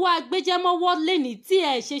sọ́wọ́ agbẹjẹ́mọ́wọ́ lẹ́ni tí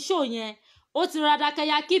ẹ̀ ṣe ṣó yẹn ó ti rọra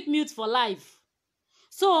dákẹ́yà keep mute for life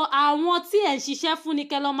so àwọn tí ẹ̀ ń ṣiṣẹ́ fún ni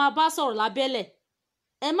kẹ́ lọ máa bá sọ̀rọ̀ lábẹ́lẹ̀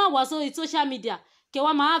ẹ má wá sórí social media kẹ́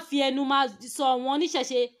wá máa fi ẹnu máa sọ wọn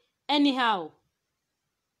níṣẹ̀ṣe anyhow.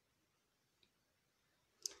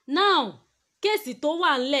 now kéèsì tó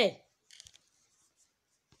wà ńlẹ̀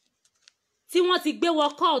tí wọ́n ti gbé wọ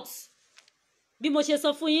court bí mo ṣe sọ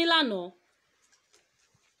fún yín lánàá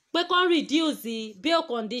pé kán reduce the bail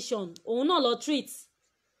condition òun náà lọ treat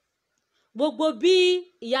gbogbo bí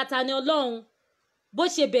ìyá TaniOlohun bó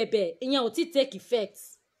ṣe bẹ̀bẹ̀ ìyẹn ò tí take effect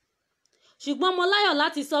ṣùgbọ́n mo láyọ̀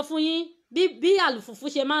láti sọ fún yín bí àlùfùfù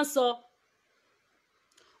ṣe máa ń sọ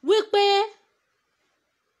wípé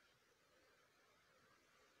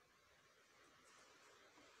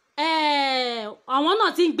àwọn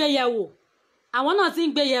náà ti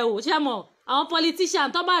ń gbé yẹ̀wò ṣé mọ̀ àwọn politician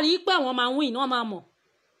tó bá rí pé àwọn máa win wọ́n máa mọ̀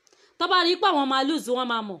tó bá rí pé àwọn máa lose wọ́n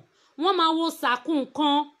máa mọ̀ wọ́n máa wo sàkún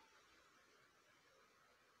kan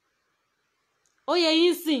ó yẹ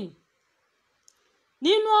yín sìn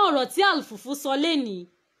nínú ọ̀rọ̀ tí àlùfùfù sọ lénìí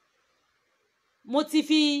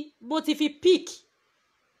mo ti fi pick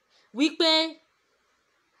wípé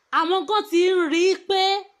àwọn kan ti ń rí pé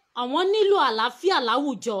àwọn nílò àlàáfíà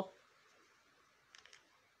láwùjọ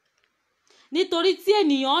nítorí tí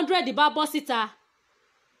ènìyàn 100 bá bọ́ síta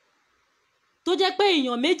tó jẹ́ pé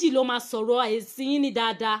èèyàn méjì ló máa sọ̀rọ̀ àìsí yín ní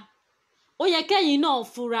dáadáa ó yẹ kẹ́yìn náà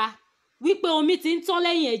fura wípé omi ti ń tán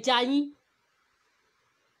lẹ́yìn ẹja yín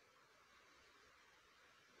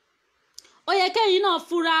ó yẹ kẹ́yìn náà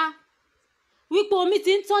fura wípé omi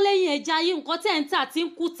ti ń tán lẹ́yìn ẹja yín nǹkan tẹ́ ń tà ti ń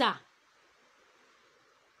kùtà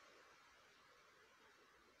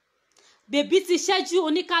bèbí ti ṣẹ́jú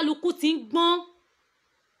oníkálukú ti ń gbọ́n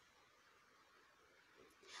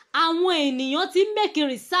àwọn ènìyàn ti ń make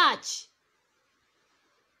research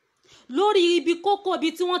lórí ibi kókó ibi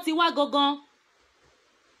tí wọ́n ti wá gangan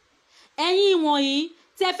ẹ̀yin wọ̀nyí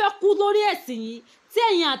tẹ́ fẹ́ kú lórí ẹ̀sìn yìí tí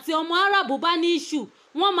ẹ̀yin àti ọmọ Áràbù bá ní issue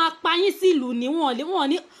wọ́n máa pa yín sílùú ni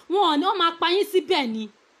wọ́n máa pa yín síbẹ̀ ni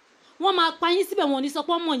wọ́n máa pa yín síbẹ̀, wọn ò ní sọ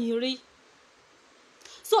pé ọmọ yín rí.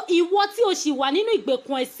 So ìwọ tí o sì wà nínú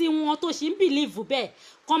ìgbèkùn ẹ̀sìn wọn tó sì ń bìlíìfù bẹ́ẹ̀,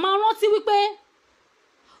 kàn máa rántí wípé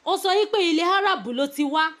ó sọ wípé ilẹ̀ Arab ló ti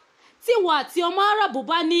wá, tí ìwọ àti ọmọ Arab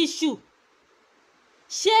bá ní issue,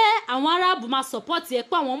 ṣé àwọn Arab máa support ẹ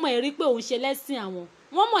pé àwọn ọmọ ẹ rí pé òun ṣe lẹ́sìn àwọn?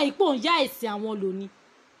 Wọ́n mọ̀ yìí pé òun yá ẹ̀sìn àwọn lò ní.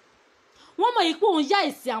 Wọ́n mọ̀ yìí pé òun yá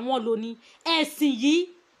ẹ̀sìn àwọn lò ní. Ẹ̀sìn yìí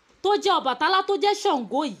tó jẹ́ Ọbàtálá tó jẹ́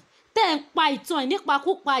Ṣàngó yìí, tẹ́ ń pa ìtàn ẹ̀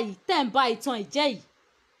nípakúpa yìí, tẹ́ ń ba ìtàn ẹ̀ jẹ́ yìí,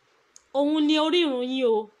 òun ni orírun yín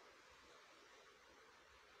o.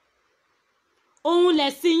 Òun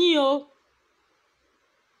lẹ̀sìn yín o.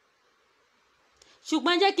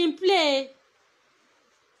 Ṣùgbọ́n jẹ́ kí n play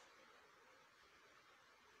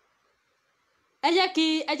ẹ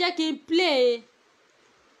jẹ́ kí n play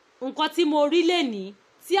nǹkan tí mo rí lénìí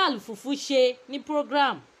tí Alfufu ṣe ní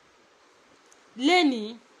program lénìí,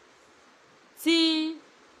 tí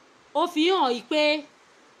ó fi hàn yìí pé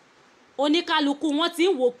oníkálukú wọn ti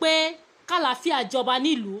ń wò pé kàlàáfíà jọba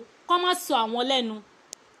nílùú, kọ́ má sọ àwọn lẹ́nu.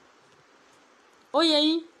 Ó yé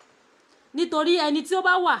yín, nítorí ẹni tí ó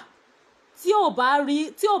bá wà tí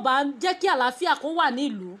ò bá jẹ́ kí àlàáfíà kó wà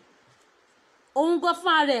nílùú, òun gan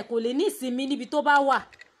fúnra rẹ̀ kò lè ní ìsinmi níbi tó bá wà.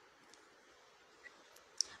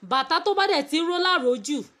 Bàtà tó bá dẹ̀ ti ró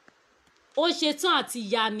lárójù, ó ṣe tán àti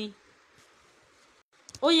ya ni.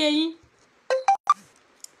 Ó yé yín,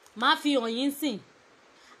 máa fi hàn yín sìn.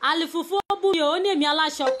 Alfufu bú mi ó ní èmi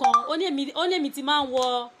aláṣọ kan, ó ní èmi ti máa ń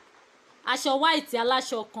wọ aṣọ white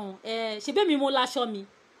aláṣọ kan, ṣe bẹ́ẹ̀ mi mo láṣọ mi.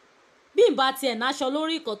 Bí n bá tiẹ̀ náṣọ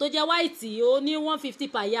lórí ìkọ̀ tó jẹ́ white ó ní 150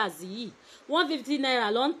 per yard yìí, 150 naira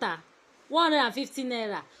ló ń tà, 150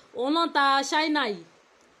 naira òun ló ń ta China yìí.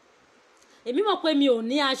 Èmi mọ̀ pé mi ò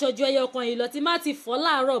ní aṣọ ju ẹyọ kan yìí lọ, tí má ti fọ̀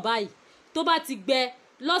láàárọ̀ báyìí tó bá ti gbẹ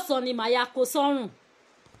lọ́sàn-án ni màá ya kó sọ́rùn.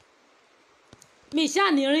 Mi ṣáà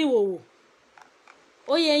ní rìn wòwò.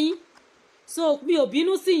 Ó yé yín, so mi ò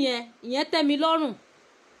bínú sí yẹn, ìyẹn tẹ́ mi lọ́rùn.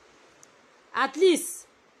 At least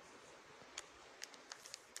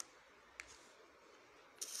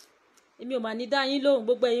èmi ò mà ní dá yín lóhùn,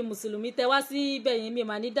 gbogbo ẹ̀yin mùsùlùmí tẹ́ wá sí ibẹ̀ yẹn, èmi ò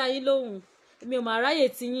mà ní dá yín lóhùn, èmi ò mà ráyè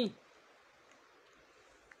tiyín.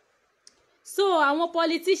 So àwọn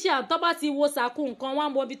politician tó bá ti wo sàkún nǹkan wọn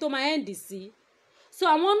mọ ibi tó máa end sí. So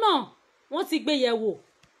àwọn náà wọ́n ti gbé yẹ̀wò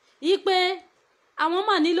yí pé àwọn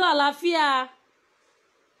máa nílò àlàáfíà.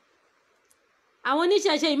 Àwọn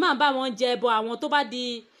oníṣẹ̀ṣe yìí máa bá wọn jẹ ẹbọ àwọn tó bá di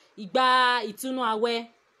ìgbà ìtúnu àwẹ̀.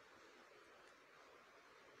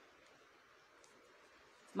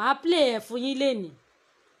 Màá play ẹ̀ fún yín lénìí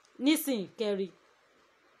nísìn kẹrì.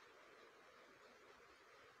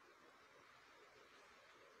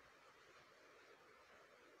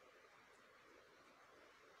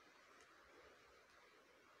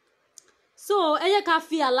 So ẹ yẹ ká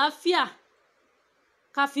fi àlàáfíà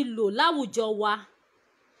ká fi lò láwùjọ wa,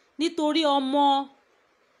 nítorí ọmọ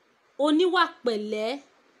oníwà pẹ̀lẹ́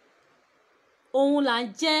òun là ń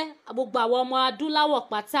jẹ́ gbogbo àwọn ọmọ adúláwọ̀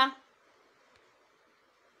pátá.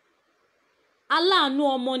 Aláàánú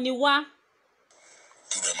ọmọ ni wá.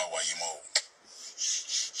 Kúrẹ́ máa wáyé mọ́ o.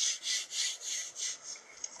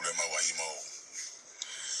 Kúrẹ́ máa wáyé mọ́ o.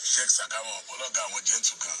 Sheikh Sakamu ọlọ́gá àwọn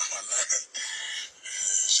jẹ́ǹtù kan.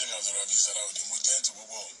 Ṣé máa sọ̀rọ̀ bí sara òde mo jẹ́ǹtù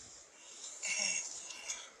púpọ̀?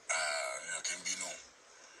 Ẹ̀yàn kì í bínú.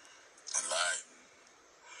 Aláì.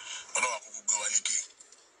 Ọlọ́wà kúkú gbé wa lékè.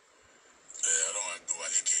 Ọlọ́wà gbé wa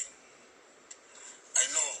lékè. I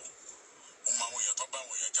know. Mo máa wọ̀nyàn tó bá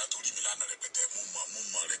wọ̀nyàn já torí mi lánàá rẹpẹtẹ, mo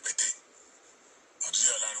mọ̀ rẹpẹtẹ. Ọdún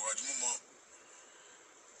yà láàrin wájú mo mọ̀.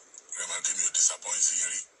 Rẹ̀ máa kí mi ò disappoint yín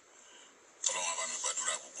rí. Ọlọ́wà bá mi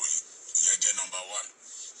gbàdúrà gbogbo yìí. Ìyẹn jẹ́ number 1.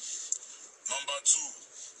 Number 2.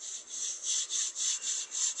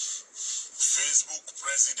 Facebook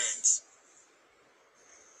president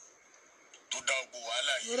tó dá gbogbo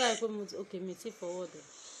wàhálà yìí. Ó dà pé okay mi ti forward ẹ̀.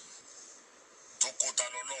 Tó kó ta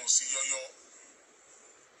lọ́lọ́run sí yọ́yọ́.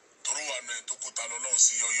 Toro wà náà tó kó ta lọ́lọ́run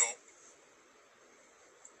sí yọ́yọ́.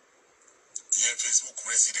 Ìyẹn Facebook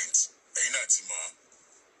president ẹ̀yin náà ti mọ̀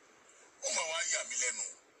ó máa wá yà mí lẹ́nu.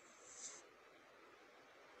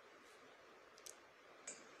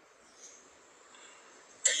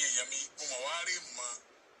 Ẹ̀yin èèyàn mi ó máa wá rí mọ́.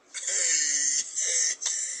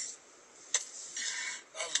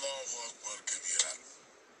 Allahu Akbar kabira.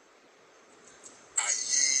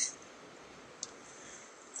 Ayé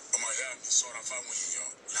ọmọ ìyá mi sọ̀rọ̀ fáwọn èèyàn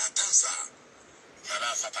látàǹsà lára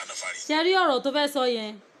sátánà fari. Ṣé rí ọ̀rọ̀ tó fẹ́ sọ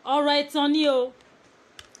yẹn, ọ̀rọ̀ ẹ̀tàn ni o,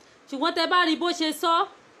 ṣùgbọ́n tẹ bá rí bó ṣe sọ,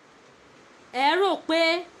 ẹ rò pé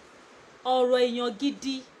ọ̀rọ̀ èèyàn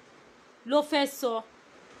gidi ló fẹ́ sọ.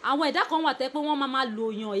 Àwọn ẹ̀dá kan wà tẹ́ pé wọ́n máa lo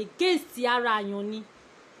èèyàn against ara èèyàn ni.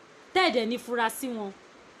 tẹ́ẹ̀dẹ̀ ní fura sí wọn.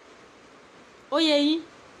 Ó yé yín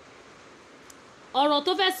ọ̀rọ̀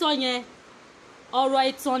tó fẹ́ sọ yẹn ọ̀rọ̀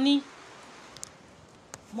ìtàn ni.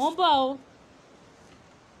 Mò ń bọ̀ o,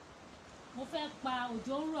 mo fẹ́ pa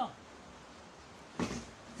òjò ń rọ̀.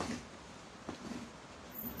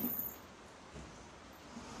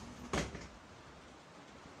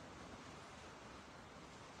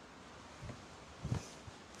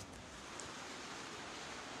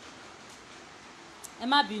 Ẹ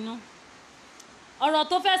má bínú ọ̀rọ̀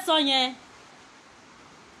tó fẹ́ sọ yẹn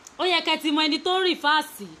ó yẹ kẹ́ ti mọ ẹni tó ń rìn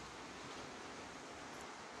fáàsì.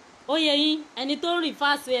 Ó yé yín ẹni tó ń rìn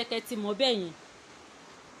fáàsì ó yẹ kẹ́ ti mọ̀ bẹ́ẹ̀ yẹn.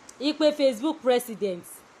 Ìpè Facebook president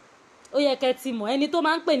ó yẹ kẹ́ ti mọ̀ ẹni tó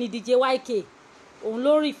máa ń pè ní DJ YK òun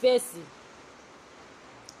ló rìn fẹ́ẹ̀sì.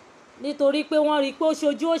 Nítorí pé wọ́n rí i pé ó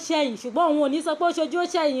ṣojú ó ṣẹ̀yìn ṣùgbọ́n òun ò ní sọ pé ó ṣojú ó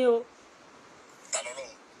ṣẹ̀yìn o.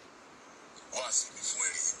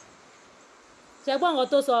 Ṣẹgbọ́n nǹkan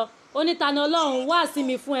tó sọ ó ní TaniOlohun wá sí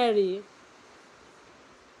mi fún ẹ rèé.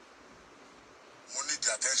 Mo ní di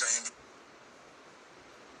attention yín.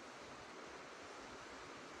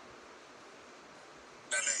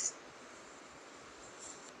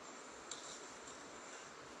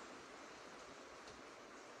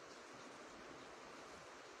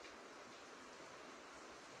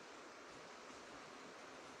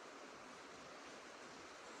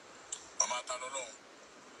 Mama TaniOlohun,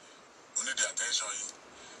 mo ní di attention yín.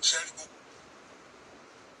 Ṣẹ́rí gbogbo.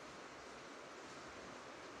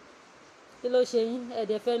 Kí ló ṣe yín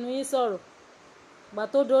ẹ̀dẹ̀ fẹnu yín sọ̀rọ̀ gbà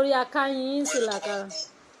tó dorí akáyín yín sì làkàrà.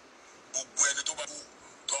 Gbogbo ẹni tó bá kú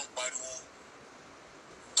tó ń pariwo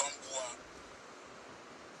tó ń bú wa.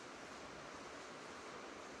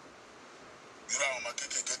 Irú àwọn ọmọ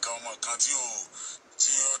kéékèèké kan ọmọ kan tí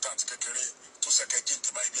ó tàǹtí kékeré tó ṣẹ̀kẹ́ jíǹtì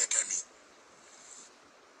báyìí bí ẹ̀kẹ́ mi.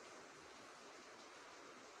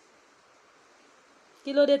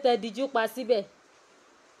 Kí ló dé tẹ díjú pa síbẹ̀.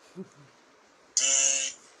 Tí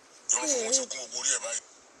irun fún wọn ti kún orí ẹ̀ báyìí.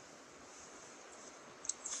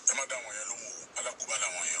 Ẹ má dá àwọn yẹn lóhùn o, alákòóbá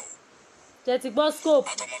làwọn yẹn o. Ṣé ti gbọ́ scope.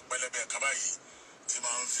 Àtọmọ pẹlẹbẹ kan báyìí tí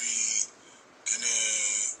máa ń fi kíni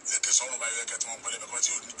ẹ̀kẹ́ sọ́run báyìí ẹ̀kẹ́ tí wọ́n pẹlẹbẹ kan tí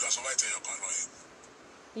ó níjú aṣọ báyìí tẹ̀yọ̀ kan lọ yẹn.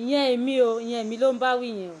 Ìyẹn èmi ló ń bá wí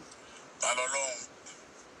yẹn o. TaniOlohun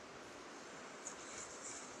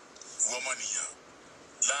wọ́mọnìyàn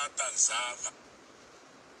látàǹsáàfà.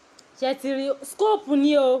 Ṣé ti rí scope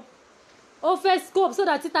ni o ó fẹ́ scope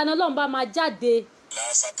sódà tí TaniOlohun bá máa jáde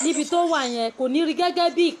níbi tó wà yẹn kò ní rí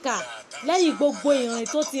gẹ́gẹ́ bí ìkà lẹ́yìn gbogbo ìrìn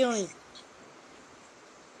tó ti rìn.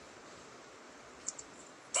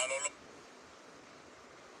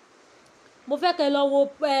 Mo fẹ́ kẹ́ lọ wo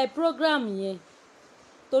program yẹn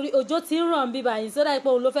torí òjò ti ń ràn bíbá yìí sódà pé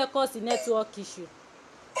òun ló fẹ́ cause network issue.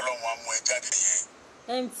 Ọlọ́run á mú ẹ jáde yẹn.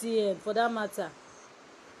 MTN for that matter.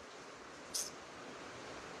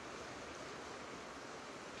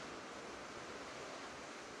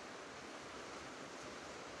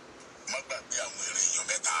 Má gbàgbé àwọn èèyàn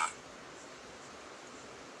mẹ́ta.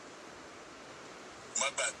 Má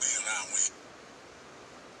gbàgbé ìran àwọn èèyàn.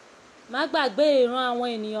 Má gbàgbé ìran àwọn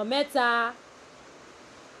ènìyàn mẹ́ta.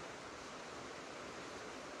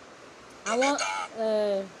 Àwọn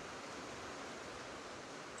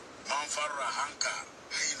Man farra hanka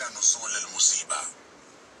hina nusul al-musiba.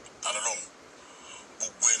 TaniOlohun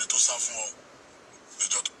gbogbo ẹni tó sá fún ọ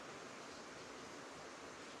ìjọ tó.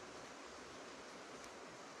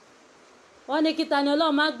 wọ́n ní kí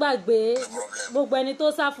TaniOlohun má gbàgbé gbogbo ẹni tó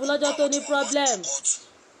sá fún lọ́jọ́ tó ní problem.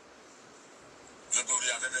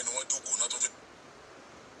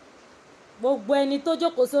 Gbogbo ẹni tó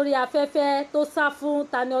jókòó sórí afẹ́fẹ́ tó sá fún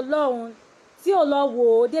TaniOlohun tí ò lọ wò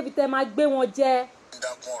ó débi tẹ́ máa gbé wọn jẹ.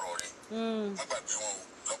 Dákun ọ̀rọ̀ rẹ̀ má gbàgbé wọn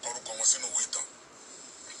o lọ́kọ̀ orúkọ wọn sínú ìwé ìtàn.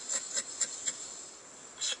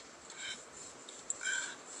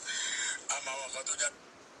 A máa wọ ọ̀kan tó já.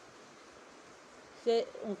 Ṣé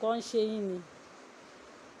nǹkan ń ṣe yín ni.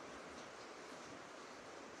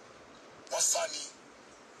 Wọ́n sá ni.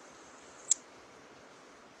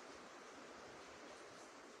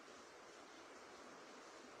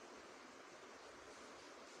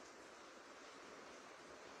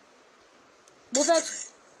 Mo fẹ́.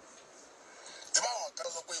 Ìbáwọn kan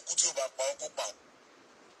sọ pé ikú tí ó bá pa ọ́ kó pa ọ́.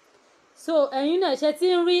 So ẹ̀yin náà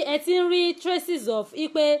ẹ ti ń rí traces of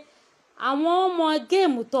ipe àwọn ọmọ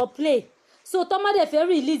géèmù tó play so tọ́mọdé fẹ́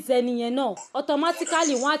release ẹni yẹn náà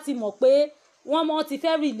automatically wọ́n á ti mọ̀ pé wọ́n ti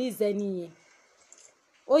fẹ́ release ẹni yẹn.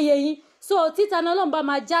 Ó yé yín so tí TaniOlohun bá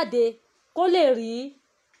máa jáde kó lè rí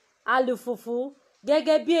alùfùfù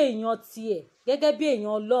gẹ́gẹ́ bí èèyàn tiẹ̀ gẹ́gẹ́ bí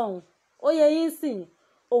èèyàn Ọlọ́run. Ó yé yín sìn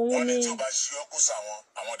òun ni. Wọ́n ní tí ó bá ṣe ọ́ kó sàwọn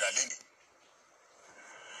àwọn dàlẹ́nì.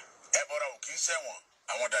 Ẹ bọ́ra ò kì í ṣẹ̀wọ̀n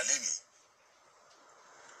àwọn dàlẹ́nì.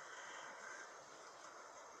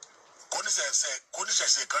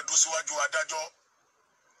 kóníṣẹ̀ṣe kan dúró síwájú adájọ́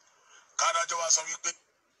kádájọ́ wá sọ wípé.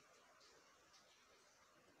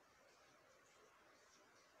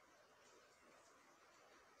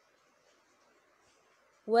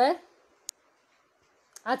 wẹ́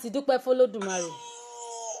a ti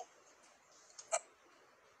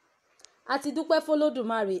dúpẹ́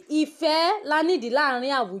fọlọ́dùmarè ìfẹ́ la nídìí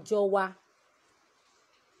láàrin àwùjọ wa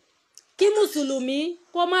kí mùsùlùmí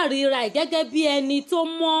kó má ríra ẹ̀ gẹ́gẹ́ bí ẹni tó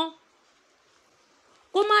mọ́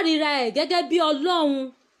kó má ríra ẹ̀ gẹ́gẹ́ bí ọlọ́run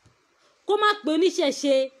kó má pè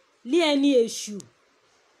oníṣẹ̀ṣe lé ẹni èṣù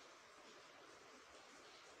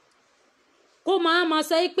kó máa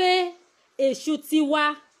sọ pé èṣù tiwa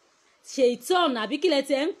ṣèitán àbí kílẹ̀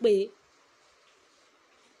tiẹ̀ ń pè é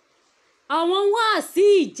àwọn wáàsí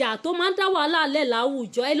ìjà tó máa ń dá wàhálà lẹ̀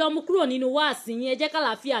láwùjọ ẹ lọ mú kúrò nínú wáàsí yín ẹ jẹ́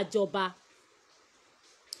kàlàáfíà jọba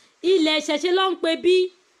ilẹ̀ ìṣẹ̀ṣe ló ń pè bí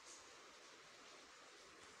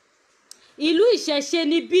ìlú ìṣẹ̀ṣe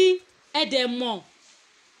ni bí ẹ dẹ̀ mọ̀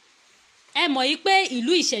ẹ mọ̀ yí pé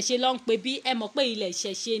ìlú ìṣẹ̀ṣe ló ń pè bí ẹ mọ̀ pé ilẹ̀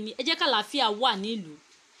ìṣẹ̀ṣe ni ẹ jẹ́ kàlàáfíà wà nílùú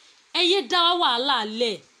ẹ yé dá wàhálà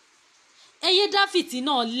lẹ̀ ẹ yé dá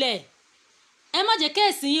fìtínà lẹ̀ ẹ má jẹ́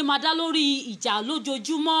kẹ́ẹ̀sìn yín máa dá lórí ìjà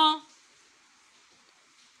lójoojúmọ́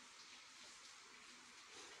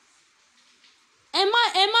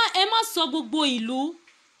ẹ má sọ gbogbo ìlú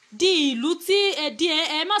di ìlú tí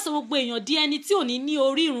ẹ má sọ gbogbo èèyàn di ẹni tí ò ní ní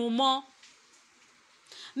orírun mọ́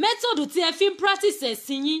mẹ́tọ̀dù tí ẹ fi ń practice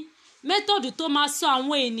ẹ̀sìn yín mẹ́tọ̀dù tó máa sọ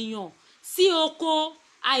àwọn ènìyàn sí oko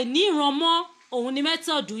àìní ìran mọ́ òun ni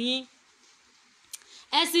mẹ́tọ̀dù yín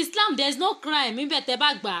ẹ̀sìn Islam there is no crime níbẹ̀ tẹ́ bá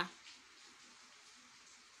gbà á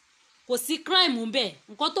kò sí crime níbẹ̀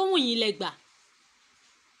nǹkan tó wù yín lẹ gbà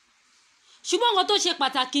ṣùgbọ́n nǹkan tó ṣe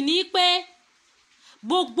pàtàkì ni pé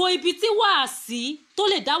gbogbo ibi tí wàásí tó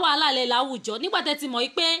lè dá wàhálà lẹ̀ láwùjọ nígbà tẹ́ ti mọ̀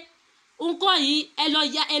pé nǹkan yìí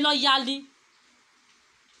ẹ lọ ya ni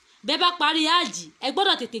bẹ́ẹ̀ bá parí àjì ẹ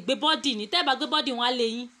gbọ́dọ̀ tètè gbé bọ́dì ní tẹ́ bá gbé bọ́dì wọn á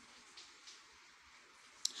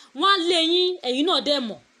lé yín ẹ̀yin náà dẹ̀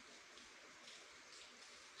mọ̀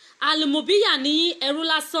àlùmọ̀bíyà ní ẹrú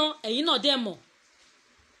lásán ẹ̀yin náà dẹ̀ mọ̀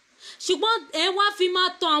ṣùgbọ́n ẹ wá fi máa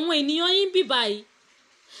tan àwọn ènìyàn yín bì báyìí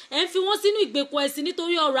ẹ ń fi wọ́n sínú ìgbèkùn ẹ̀sìn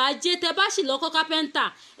nítorí ọrọ̀ ajé tẹ́ bá sì lọ́kọ́ kápẹ́ńtà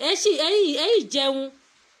ẹ yìí jẹun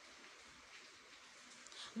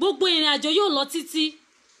gbogbo ìrìn àjò yóò lọ títí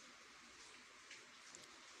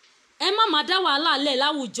ẹ má máa dá wàhálà lẹ̀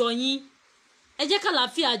láwùjọ yín ẹ jẹ́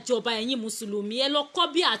kàlàáfíà jọba ẹ̀yin mùsùlùmí ẹ lọ kọ́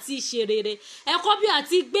bí àti ṣe rere ẹ kọ́ bí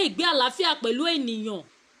àti gbé ìgbé àlàáfíà pẹ̀lú ènìyàn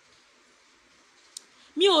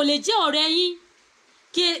mi ò lè jẹ́ ọ̀rẹ́ yín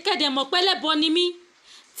kẹ̀dẹ̀ mọ̀ pé ẹlẹ́bọ ni mí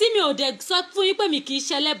tí mi ò dẹ̀ sọ fún yín pé mi kì í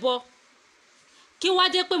ṣe ẹlẹ́bọ kí wá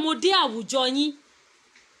dé pé mo dé àwùjọ yín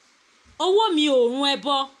owó mi ò run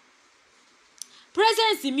ẹbọ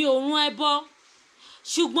presence mi ò run ẹbọ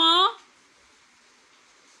ṣùgbọ́n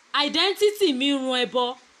identity mi run ẹbọ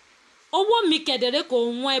owó mi kẹ̀dẹ̀rẹ́ kò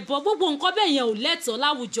run ẹbọ gbogbo nǹkan bẹ́ẹ̀ yẹn ò lẹ́tọ̀ọ́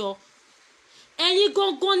láwùjọ ẹ̀yin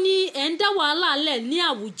gangan ni ẹ̀ ń dá wàhálà lẹ̀ ní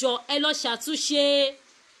àwùjọ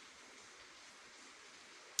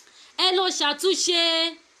ẹ lọ ṣàtúnṣe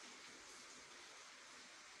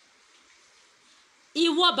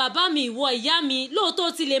ìwọ bàbá mi ìwọ ìyá mi lóòótọ́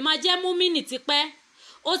ó ti lè máa jẹ́ múmínì tipẹ́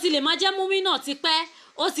ó ti lè máa jẹ́ múmínà tipẹ́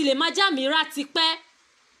ó ti lè máa jámìírà tipẹ́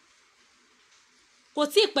kò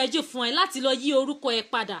tí ì pẹ́jù fún ẹ láti lọ yí orúkọ ẹ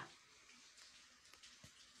padà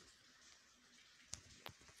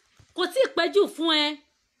kò tí ì pẹ́jù fún ẹ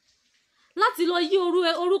láti lọ yí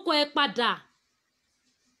orúkọ ẹ padà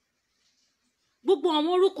gbogbo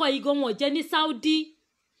àwọn orúkọ yìí gan wọn jẹ́ ní Saudi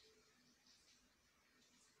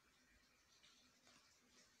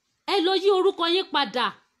ẹ lọ yí orúkọ yín padà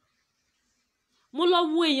mo lọ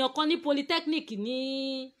wo èèyàn kan ní polytechnic ní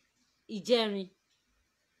ìjẹrin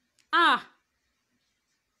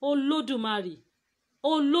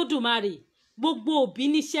olódùmarè gbogbo òbí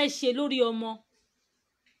níṣẹ́ ṣe lórí ọmọ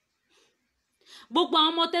gbogbo àwọn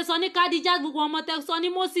ọmọ tẹsán ní Kadija gbogbo àwọn ọmọ tẹsán ní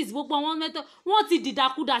Moses gbogbo àwọn ọmọ tẹsán wọ́n ti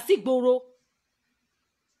dìdàkudà sí gbòòrò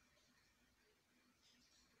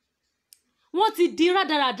wọ́n ti di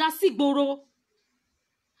rádaràda sí gbòòrò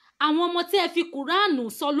àwọn ọmọ tí ẹ fi kùránù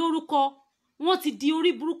sọ lórúkọ wọ́n ti di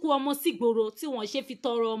orí burúkú ọmọ sí gbòòrò tí wọ́n ṣe fi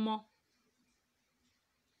tọrọ ọmọ.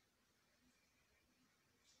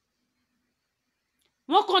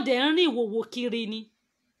 wọ́n kàn dẹ̀ ń rìn ìwòwò kiri ni.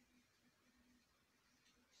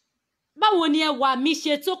 báwo ni ẹwà mi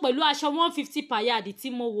ṣe tó pẹ̀lú aṣọ 150 payadi tí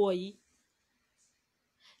mo wọ̀ yìí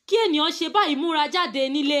kí ènìyàn ṣe báyìí múra jáde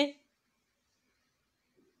nílé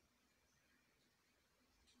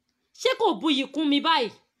ṣé kò buyì kún mi báyìí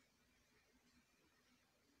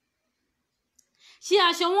ṣé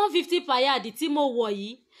aṣọ 150 payadi tí mo wọ̀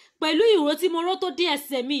yìí pẹ̀lú ìró tí mo ró tó dé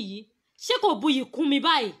ẹsẹ̀ mi yìí ṣé kò buyì kún mi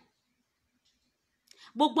báyìí?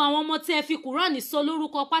 Gbogbo àwọn ọmọ tí ẹ fi Kùránì sọ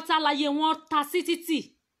lórúkọ pátá láyé wọn ta sí títì.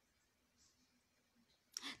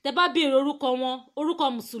 Tẹ́ bá béèrè orúkọ wọn, orúkọ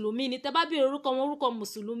mùsùlùmí ni. Tẹ́ bá béèrè orúkọ wọn, orúkọ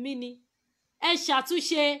mùsùlùmí ni. Ẹ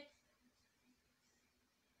ṣàtúnṣe.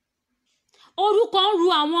 Orúkọ ń ru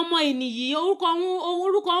àwọn ọmọ ènìyí, orúkọ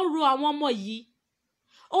ń ru àwọn ọmọ yìí.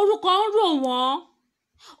 Orúkọ ń rò wọ́n.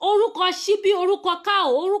 Orúkọ ṣíbí, orúkọ káò,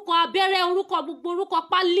 orúkọ abẹ́rẹ́, orúkọ gbogbo orúkọ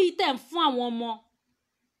pálí tẹ̀ ń fún àwọn ọmọ.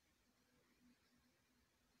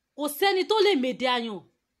 Kò sẹ́ni tó lè mèdè àyàn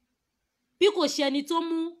bí kò ṣe ẹni tó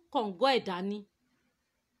mú kọ̀ǹgọ́ ẹ̀ dání.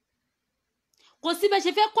 Kò sí bẹ́ẹ̀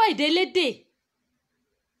ṣe fẹ́ kọ́ èdè lédè.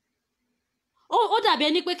 Ó dàbí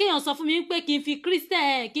ẹni pé kéèyàn sọ fún mi pé kí n fi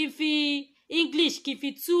Christian, kí n fi English, kí n fi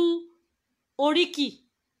tú oríkì.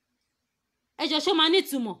 Ẹ jọ̀ọ́ ṣó máa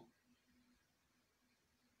nítumọ̀.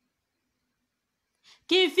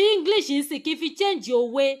 Kí n fi English ń sìn, kí n fi change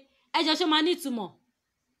òwe. Ẹ jọ̀ọ́ ṣó máa nítumọ̀.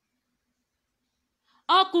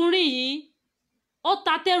 Ọkùnrin yìí ó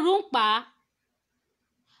ta tẹ́rù ń pa.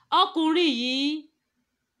 Ọkùnrin yìí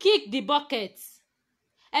kick the bucket.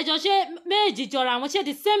 Ẹ jọ̀ọ́ ṣé méjì jọra àwọn, ṣé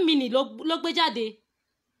the same meaning ló gbé jáde?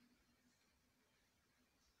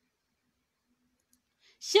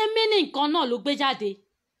 Ṣé meaning kan náà ló gbé jáde?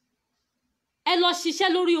 Ẹ lọ ṣiṣẹ́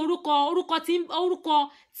lórí orúkọ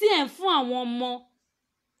tí ẹ̀ ń fún àwọn ọmọ.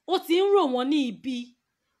 Ó ti ń rò wọ́n ní ibi.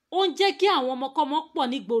 Ó ń jẹ́ kí àwọn ọmọkọ́mọ pọ̀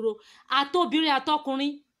nígboro. Àtobìnrin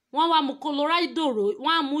àtọkùnrin wọ́n wá mú Colorado rò,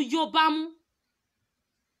 wọ́n á mú Yorùbá mú.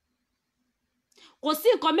 Kò sí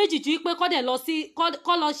nǹkan méjì ju pé kọ́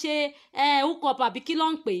lọ ṣe hookup àbí kí ló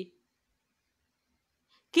ń pè é.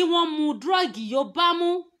 Kí wọ́n mu drọ́ọ̀gì Yorùbá mú.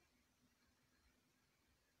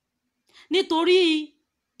 Nítorí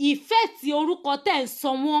ìfẹ́ tí orúkọ tẹ̀ ń sọ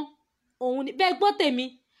wọ́n, òun ni bẹ́ẹ̀ gbọ́ tèmi,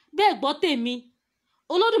 bẹ́ẹ̀ gbọ́ tèmi.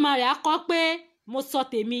 Olódùmarè á kọ́ pé mo sọ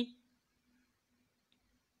tèmi.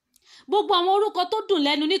 Gbogbo àwọn orúkọ tó dùn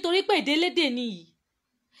lẹ́nu nítorí pé èdèlédè ni yìí.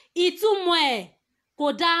 Ìtumọ̀ ẹ̀ kò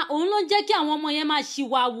dáa, òun ló ń jẹ́ kí àwọn ọmọ yẹn máa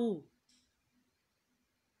ṣìwàwù.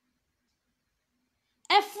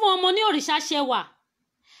 Ẹ fún ọmọ ní òrìṣà ṣẹwà.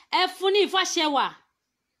 Ẹ fún ní Ifá ṣẹwà.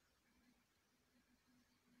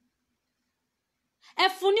 Ẹ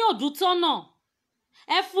fún ní Òdútọ́nà.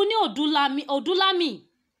 Ẹ fún ní Òdúlámì.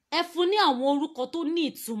 Ẹ fún ní àwọn orúkọ tó ní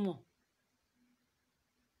ìtumọ̀.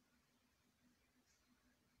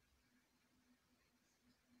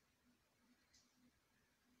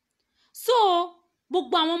 So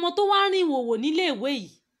gbogbo àwọn ọmọ tó wá rìn ìwòwò nílé ìwé yìí,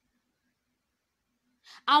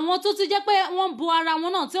 àwọn tó ti jẹ́ pé wọ́n bo ara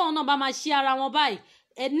wọn náà tí àwọn náà bá máa ṣí ara wọn báyìí,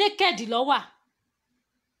 naked ló wà.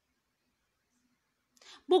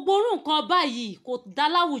 Gbogbo orú nǹkan báyìí kò dá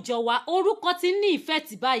láwùjọ wa. Orúkọ ti ní ìfẹ́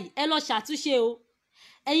tì báyìí. Ẹ lọ ṣàtúnṣe o.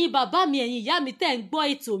 Ẹ̀yin bàbá mi, ẹ̀yin ìyá mi tẹ́ ń gbọ́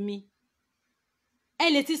ètò mi. Ẹ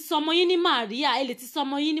lè ti sọmọ yín ní Maria, ẹ lè ti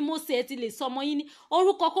sọmọ yín ní Mose, ẹ ti lè sọmọ yín ní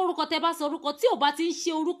orúkọ kórúkọ tẹ́ bá sọ orúkọ tí ò bá ti ń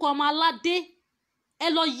ṣe orúkọ ọmọ aládé, ẹ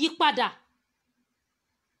lọ yí padà.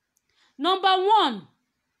 Number 1,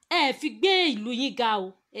 ẹ fi gbé ìlú yín ga o.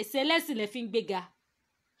 Ẹ̀sìn ẹlẹ́sìn lẹ fi ń gbé ga.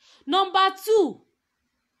 Number 2,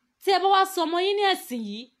 tí ẹ bá wá sọmọ yín ní ẹ̀sìn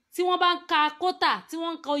yìí, tí wọ́n bá ń ka kótà, tí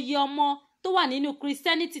wọ́n ń ka oyè ọmọ tó wà nínú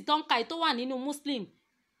Christianity, tó ń ka tó wà nínú Muslim,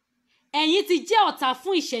 ẹ̀yin ti jẹ́ ọ̀tá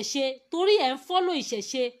fún ìṣẹ̀ṣe torí ẹ̀ ń fọ́lò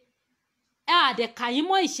ìṣẹ̀ṣe. Ẹ àdẹ̀kà yín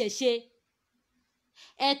mọ́ ìṣẹ̀ṣe.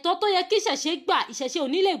 Ẹ̀tọ́ tó yẹ kí ìṣẹ̀ṣe gbà, ìṣẹ̀ṣe ò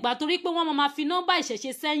ní lè gbà torí pé wọ́n máa fi nọ́mbà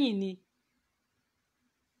ìṣẹ̀ṣe sẹ́yìn ni.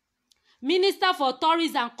 Minister for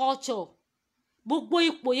Tourism and Culture, gbogbo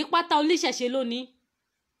ipò yìí pátá oníṣẹ̀ṣe lónìí.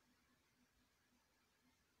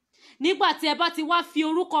 Nígbà tí ẹ bá ti wá fi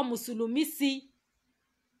orúkọ mùsùlùmí sí,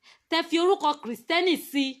 tẹ fi orúkọ kìrìsìtẹ́nì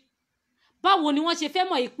sí, báwo ni wọ́n ṣe fẹ́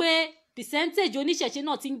mọ̀ yìí pé percentage oníṣẹ̀ṣe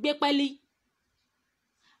náà ti ń gbé pẹ́lí?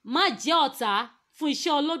 Má jẹ́ ọ̀tá fún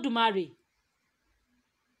iṣẹ́ Olódùmarè.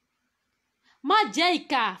 Má jẹ́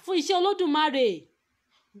ìkà fún iṣẹ́ Olódùmarè.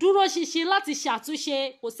 Dúró ṣinṣin láti ṣàtúnṣe.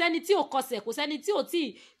 Kò sẹ́ni tí ò kọsẹ̀, kò sẹ́ni tí ò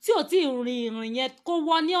tí rìn ìrìn yẹn kó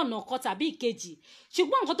wọ́ ní ọ̀nà kan tàbí ìkejì.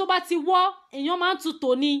 Ṣùgbọ́n nǹkan tó bá ti wọ́, èèyàn máa ń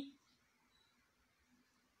tutò ni.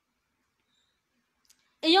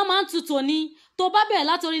 Èèyàn máa ń tutò ni. Tó bá bẹ̀rẹ̀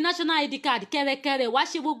látorí national ID card kẹrẹkẹrẹ, wá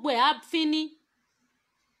ṣe gbogbo ẹ̀ á fín ní.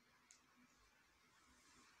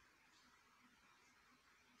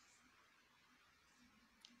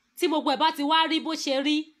 Tí gbogbo ẹ̀ bá ti wá rí bó ṣe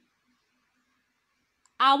rí,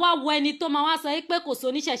 àwa wo ẹni tó máa wá sọ pé kò sí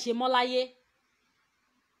oníṣẹ̀ṣe mọ́ láyé.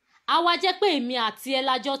 Àwa jẹ́ pé èmi àti ẹ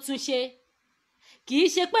lájọ́ túnṣe. Kì í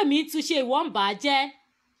ṣe pé mi ń túnṣe ìwọ ń bà á jẹ́.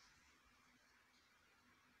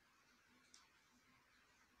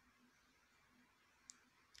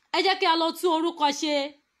 Ẹ jẹ́ kí a lọ tún orúkọ ṣe.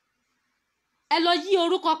 Ẹ lọ yí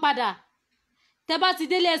orúkọ padà. tẹ́ bá ti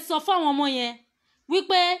délé ẹ sọ fún àwọn ọmọ yẹn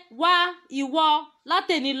wípé wá ìwọ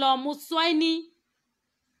látẹ̀ni lọ mo sọ ẹ́ ní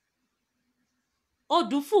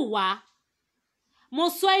Odùfùwà, mo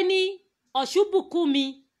sọ ẹ́ ní Ọ̀ṣùbùkúnmi,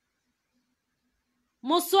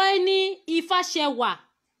 mo sọ ẹ́ ní Ifáṣẹwà,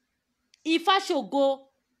 Ifáṣògo,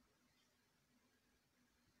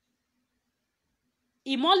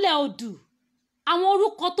 Ìmọ́lẹ̀ Odù, àwọn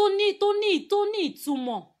orúkọ tó ní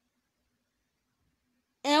ìtumọ̀.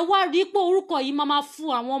 Ẹ wá rí pé orúkọ yìí máa fún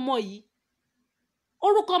àwọn ọmọ yìí,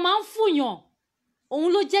 orúkọ máa ń fúnyàn, òun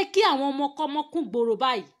ló jẹ́ kí àwọn ọmọ kọ́mọ kún gbòòrò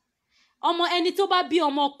báyìí. Ọmọ ẹni tó bá bí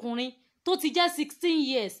ọmọkùnrin tó ti jẹ́ 16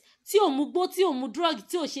 years tí ò mú gbó tí ò mú drug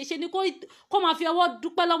tí ò ṣe ní kó máa fi ọwọ́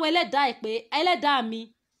dúpẹ́ lọ́wọ́ ẹlẹ́dàá ẹ̀ pé ẹlẹ́dàá mi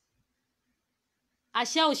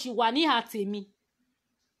àṣẹ òṣì wà ní ìhà tèmi.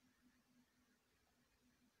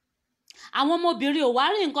 Àwọn ọmọbìnrin ò wá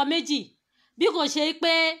rí nǹkan méjì bí kò ṣe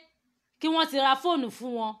pé kí wọ́n ti ra fóònù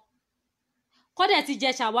fún wọn kọ́dẹ̀ ti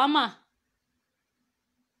jẹ ṣàwámà.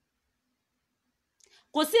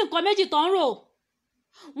 Kò sí nǹkan méjì tó ń rò,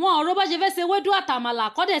 wọn ò rò bá ṣe fẹ́ ṣe wédú àtàmàlà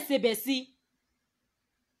kọ́dẹ̀ ṣe bẹ̀ sí.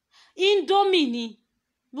 Indomie ni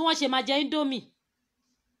bí wọ́n ṣe máa jẹ indomie.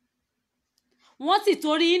 Wọ́n sì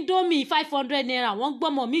torí indomie 500 naira wọ́n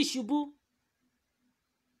gbọ́mọ mi ṣubú.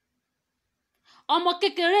 Ọmọ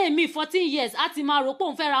kékeré mi 14 years á ti máa rò pé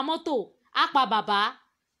òun fẹ́ ra mọ́tò á pa bàbá.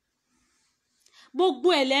 Gbogbo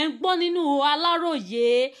ẹ̀ lẹ́ ń gbọ́ nínú Aláròyé.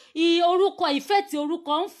 Orúkọ ìfẹ́ tí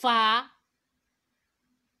orúkọ ń fà á,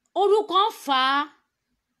 orúkọ ń fà á,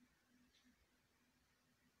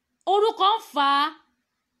 orúkọ ń fà á.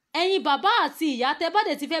 Ẹ̀yin bàbá àti ìyá tẹ́ bá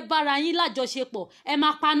dẹ̀ ti fẹ́ bára yín lájọṣepọ̀ ẹ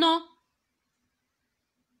máa paná.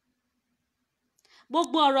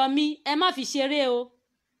 Gbogbo ọ̀rọ̀ mi ẹ má fi ṣeré o.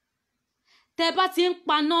 Tẹ́ bá ti ń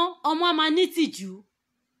paná ọmọ á máa ní tìjú.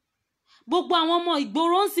 Gbogbo àwọn ọmọ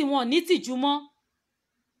ìgboro ń sìn wọn ní tìjú mọ́.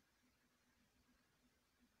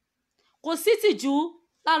 Kò sí tìjú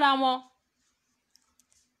lára wọn.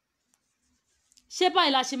 Ṣé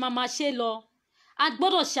báyìí la ṣe máa ṣe lọ? A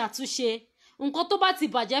gbọ́dọ̀ ṣàtúnṣe. Nǹkan tó bá ti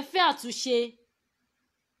bàjẹ́ fẹ́ àtúnṣe.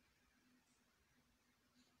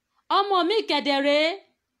 Ọmọ mi kẹ̀dẹ̀rẹ́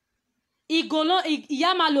ìyá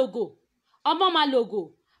máa lògò, ọmọ máa lògò,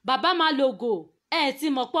 bàbá máa lògò, ẹ ti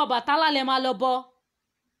mọ̀ pé Ọbàtálá lẹ máa lọ bọ.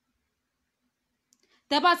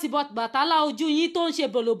 Tẹ́ bá ti bọ Bàtálá ojú yín tó ń ṣe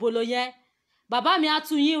bòlòbòlò yẹn, bàbá mi á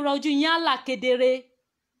tún yín rọ ojú yín á là kedere.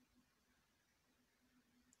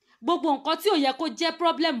 Gbogbo nǹkan tí ò yẹ kó jẹ́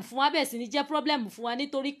problem fún wa bẹ́ẹ̀ sì ni jẹ́ problem fún wa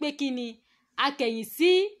nítorí pé kí ni a kẹ̀yìn sí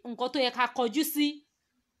nǹkan tó yẹ ká kọjú sí.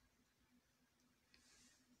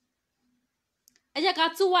 Ẹ jẹ́ ká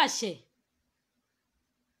tún wà ṣẹ̀.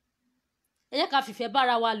 Ẹ jẹ́ ká fìfẹ́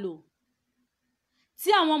bára wa lò. Tí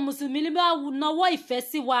àwọn mùsùlùmí bá nawọ́ ìfẹ́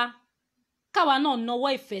sí wa, káwa náà nawọ́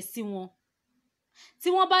ìfẹ́ sí wọn. Tí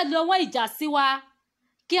wọ́n bá nawọ́ ìjà sí wa,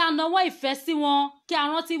 kí a nawọ́ ìfẹ́ sí wọn, kí a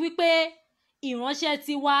rántí wípé ìránṣẹ́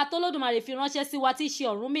tiwa t'Olódùmarè fi ránṣẹ́ sí wa tí í ṣe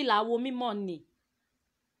Ọ̀rúnmìlà awo mímọ́ ni.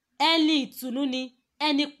 Ẹni ìtùnú ni,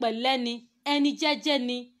 ẹni pẹ̀lẹ́ ni, ẹni jẹ́jẹ́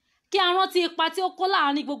ni. Kí a rántí ipa tí ó kó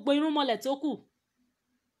láàrin gbogbo irúnmọlẹ̀ tó kù.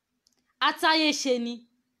 Atáyé ṣe ni.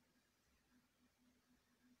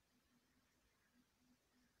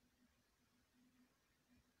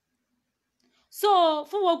 So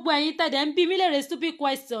fún gbogbo ẹ̀yin tẹ̀dẹ̀ ń bí mi léèrè stupid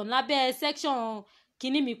question lábẹ́ section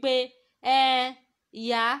kìíní mi pé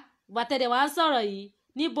ìyá gbàtẹ̀dẹ̀ wá ń sọ̀rọ̀ yìí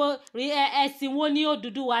níbo ẹ̀sìn wo ni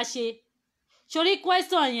Odùduwà ṣe. Sórí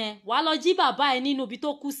question yẹn wà á lọ jí bàbá ẹ nínú ibi tó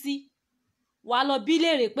kú sí, wà á lọ bí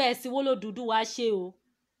léèrè pé ẹ̀sìn wo l'Odùduwà ṣe o.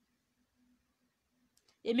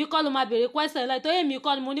 Èmi kọ́ ló máa béèrè question lẹ́yìn tó èmi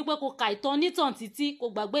kọ́ ni mo ní pé kò ka ìtàn onítàn títí kò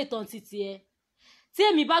gbàgbé ìtàn títì ẹ. Tí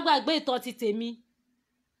èmi bá gbàgbé ìtàn ti tèmi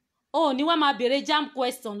o ní wá máa béèrè jam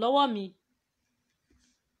question lọ́wọ́ mi.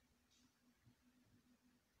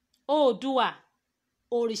 Oòduà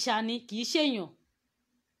òrìṣà ni kì í ṣèyàn.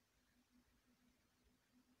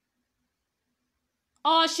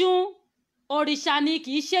 Ọ̀ṣun òrìṣà ni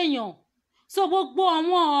kì í ṣèyàn. So gbogbo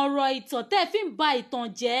àwọn ọ̀rọ̀ ìtàn tẹ́ fi ń ba ìtàn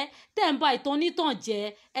jẹ́, tẹ́ ń ba ìtàn onítàn jẹ́,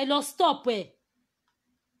 ẹ lọ stop ẹ̀.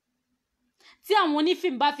 Tí àwọn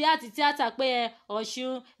onífíìmù bá fi àti tíátà pé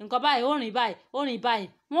Ọ̀ṣun nǹkan báyìí ó rìn báyìí ó rìn báyìí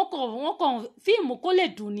wọ́n kàn fíìmù kó lè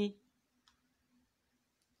dùn ni.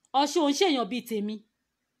 Ọ̀ṣun ò ń ṣèyàn bíi tèmi.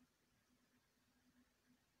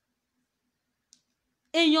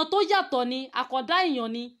 Èèyàn tó yàtọ̀ ni, àkàndá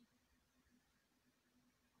èèyàn ni.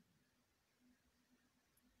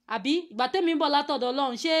 Àbí ìgbà tẹ́mi ń bọ̀ látọ̀dọ̀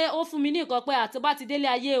Ọlọ́run ṣé ó fún mi ní nǹkan pé àti bá ti délé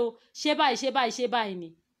ayé o ṣé báyìí ṣé báyìí ṣé báyìí ni.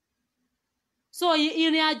 So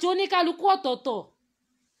ìrìn àjò oníkálukú ọ̀tọ̀ọ̀tọ̀.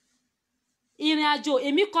 Ìrìn àjò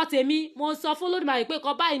èmi kọ́ tèmi mo sọ fún Olódùmarè pé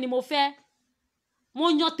kọ́ báyìí ni mo fẹ́. mo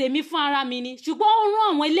yan tèmi fún ara mi ni ṣùgbọ́n ó rán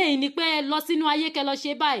àwọn eléyìí ni pé lọ sínú ayé kẹ́ lọ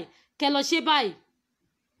ṣe báyìí kẹ́ lọ ṣe báyìí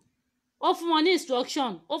ó fún wọn ní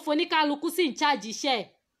instruction ó fún oníkálukú sí in charge iṣẹ́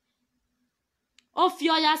ó fi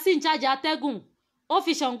Ọya sí in charge atẹ́gùn ó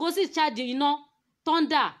fi Ṣàngó sí in charge iná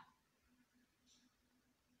thunder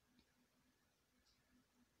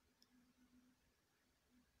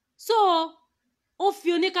so ó fi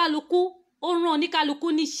oníkálukú ó rán oníkálukú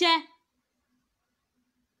níṣẹ́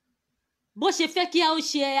bó ṣe fẹ́ kí a ó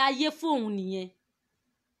ṣe ayé fún òun nìyẹn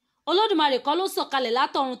Olódùmarè kọ́ ló sọ̀kalẹ̀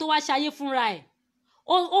látọ̀run tó wá ṣe ayé fúnra ẹ̀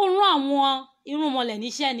ó rán àwọn irúnmọlẹ̀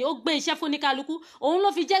níṣẹ́ ni ó gbé iṣẹ́ fún oníkálukú òun ló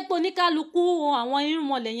fi jẹ́ pé oníkálukú àwọn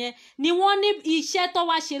irúnmọlẹ̀ yẹn ni wọ́n ní iṣẹ́ tó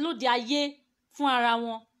wá ṣe lóde ayé fún ara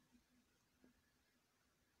wọn.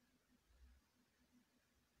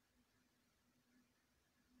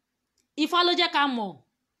 Ifá ló jẹ́ ká mọ̀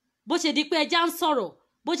bó ṣe di pé ẹja ń sọ̀rọ̀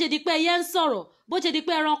bó ṣe di pé ẹyẹ ń sọ̀rọ̀ bó ṣe di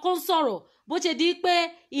pé ẹranko ń sọ̀rọ̀ bó ṣe di pé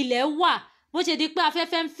ilẹ̀ wà bó ṣe di pé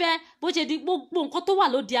afẹ́fẹ́ ń fẹ́ bó ṣe di gbogbo nǹkan tó wà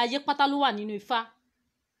lóde ayé pátá ló wà nínú Ifá.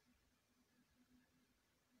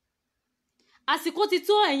 Àsìkò ti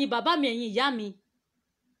tó ẹ̀yin bàbá mi ẹ̀yin ìyá mi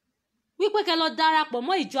wípé kẹ́ lọ darapọ̀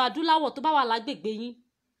mọ́ ìjọ adúláwọ̀ tó bá wà lágbègbè yín.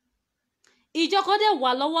 Ìjọ kan dẹ̀ wà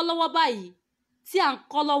lọ́wọ́lọ́wọ́ báyìí tí à ń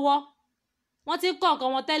kọ́ lọ́wọ́ wọ́n ti ń kọ́ nǹkan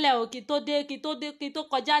wọn tẹ́lẹ̀ o kí tó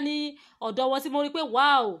kọjá ní ọ̀dọ̀ wọn tí mo rí pé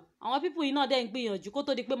wáò àwọn pípù yìí náà dẹ̀ ń gbìyànjú kó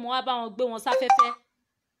tó di pé mo wá bá wọn gbé wọn sáfẹ́fẹ́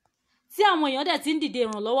tí àwọn èèyàn dẹ̀ ti ń dìde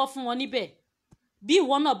ìrànlọ́wọ́ fún wọn níbẹ̀. Bí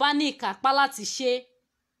ìwọ náà bá ní ìkápá láti ṣe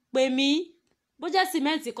pè mí bó jẹ́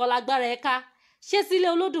sìmẹ́ǹtì kọ́ lágbára ẹ ká ṣé sílé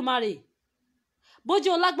Olódùmarè bójú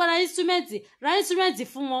o lágbára ínsúmẹ́ǹtì ra ínsúmẹ́ǹtì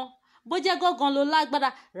fún wọn bó jẹ́ gángan lo lágbára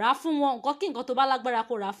rà á fún wọn nǹkan kí nǹkan tó bá lágbára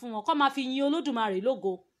kó rà á fún wọn kó máa fi yin Olódùmarè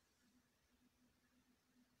lógo.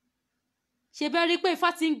 Ṣe bẹ́ẹ̀ rí pé Ifá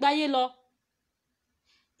ti ń gbáyé lọ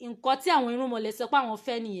nǹkan tí àwọn irúnmọlẹ̀ sọ pé àwọn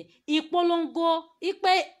fẹ́ nìyẹn ìpolongo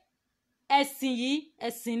ipe ẹ̀sìn yìí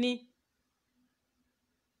ẹ̀sìn ni.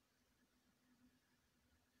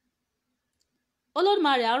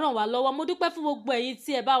 Olódùmarè á ràn wá lọ́wọ́ mo dúpẹ́ fún gbogbo ẹ̀yin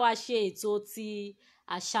tí ẹ bá wa ṣe ètò ti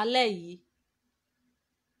àṣálẹ́ yìí.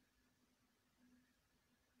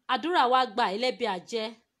 Àdúrà wa gbà ẹlẹ́bi àjẹ́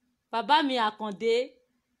bàbá mi Àkàndé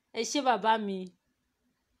ẹ ṣé bàbá mi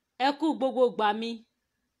ẹ kú gbogbo gbà mí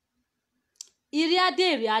ire adé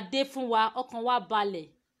èrè adé fún wa ọkàn wa balẹ̀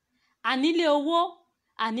ànílé owó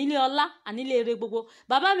ànílé ọlá ànílé ire gbogbo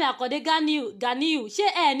bàbá mi Àkàndé Ganiu ṣé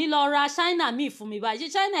ẹ ní lọ ra ṣáínà míì fún mi báyìí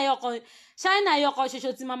ṣé ṣáínà ẹyọkan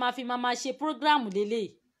ṣoṣo tí màmá fi máa ṣe prógráàmù lélẹ̀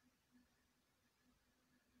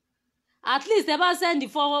at least ẹ bá sẹ́ndì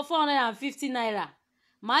 450 naira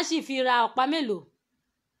màá sì fi ra ọ̀pá mélòó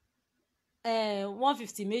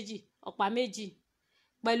 150 méjì ọ̀pá méjì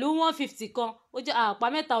pẹ̀lú 150 kan ó jẹ́ ọ̀pá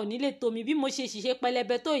mẹ́ta ò ní lè tó mi bí mo ṣe ṣiṣẹ́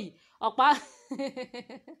pẹlẹbẹ tó yìí ọ̀pá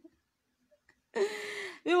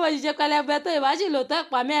bí mo ṣiṣẹ́ pẹlẹbẹ tó yìí bá sì lò tó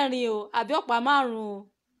ọ̀pá mẹ́rin o àbí ọ̀pá márùn-ún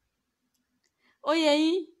ó yẹ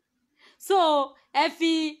yín so ẹ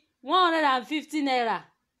fi 150 naira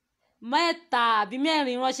mẹ́ta àbí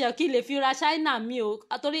mẹ́rin ránṣẹ́ kí lè fi ra ṣáínà mi o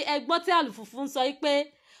àtòrí ẹgbọ́n tí àlùfùfù ń sọ pé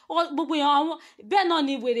gbogbo èèyàn àwọn bẹ́ẹ̀ náà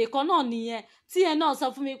ni wèrè kan náà nìyẹn tí ẹ náà sọ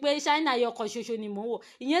fún mi pé ṣáínà ẹyọkan ṣoṣo ni mò ń wò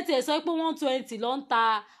ìyẹn tiẹ̀ sọ pé 120 ló ń ta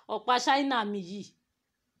ọ̀pá ṣáínà mi yìí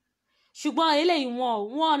ṣùgbọ́n eléyìí wọn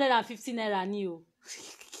 150 naira ni o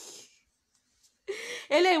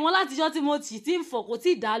eléyìí wọn látijọ́ tí mo tì tí ń fọ̀ kò tí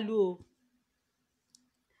ì dálu o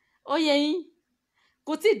ó yẹ yín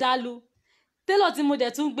kò tí ì dálu télọ̀ tí mo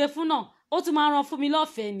dẹ̀ tún gbé fún náà ó tún máa ran fún mi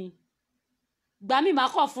lọ́fẹ̀ẹ́ ni gbà mí máa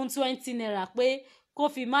kọ̀ fún 20 naira pé kó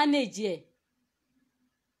fi manage ẹ̀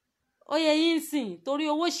ó yẹ yín sìn torí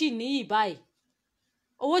owó sì níyì báyìí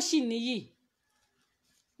owó sì níyì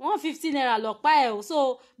 150 naira lọ́pàá ẹ̀ so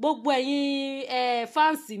gbogbo ẹ̀yin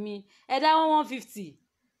fáǹsì mi ẹ dá 150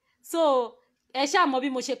 so ẹ ṣáà mọ̀ bí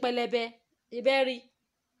mo ṣe pẹlẹbẹ ibẹ̀ rí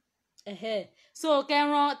so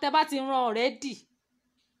tẹ bá ti ran already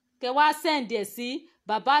kẹ wá send ẹ̀ sí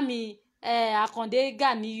bàbá mi Àkàndé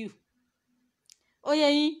Ganiu ó yẹ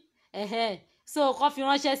yín so kọ́ fi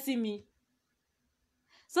ránṣẹ́ sí mi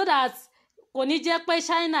so that kò ní jẹ́ pé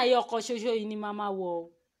ṣáínà yìí ọkọ̀ ṣoṣo yìí ni màá máa wọ̀ ọ́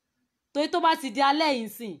torí tó bá ti di alẹ́ yìí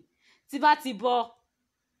sìn tí bá ti bọ̀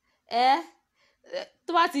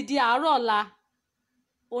tó bá ti di àárọ̀ ọ̀la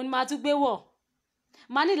òun ni màá tún gbé wọ̀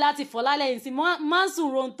màá ní láti fọ̀ lálẹ́ yìí sìn máa ń sùn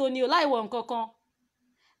ronto ni ò láì wọ̀ nǹkan kan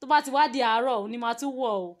tó bá ti wá di àárọ̀ òun ni màá tún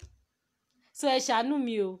wọ̀ ọ́ so ẹ ṣàánú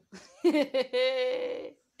mi o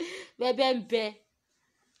bẹ́ẹ̀ ń bẹ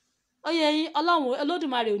ó yẹ yín Ọlọ́run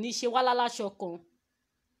Olódùmarè ò ní ṣe wá láláṣọ kan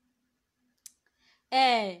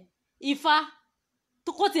Ifá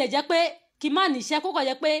tó kó tiẹ̀ jẹ́ pé kí n má níṣẹ́ kó kàn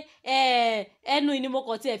jẹ́ pé ẹnu ni mo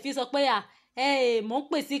kàn tiẹ̀ fi sọ pé mò ń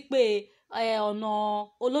pè sí pé ọ̀nà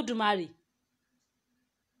Olódùmarè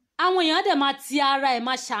àwọn èèyàn dẹ̀ máa ti ara ẹ̀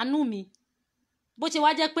máa ṣàánú mi bó ṣe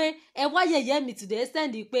wá jẹ́ pé ẹ wá yẹ̀yẹ́ mi to the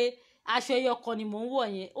extent pé aṣọ ẹyọ kan ni mò ń wọ̀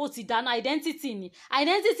yẹn ó ti dáná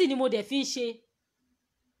identity ni mo dẹ̀ fi ń ṣe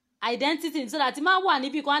identity so that máa wà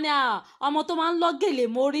níbi kan ní ọmọ tó máa ń lọ gèlè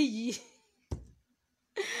mórí yìí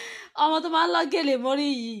ọmọ tó máa ń lọ gèlè mórí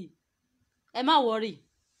yìí ẹ má wọrí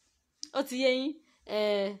ó ti yé yín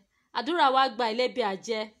àdúrà wa gba ẹlẹ́bi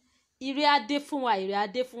àjẹ́ ire adé fún wa ire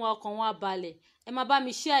adé fún wa ọkàn wa balẹ̀ ẹ máa bá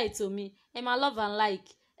mi share ètò mi ẹ máa love and like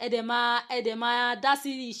ẹ dẹ̀ máa dá sí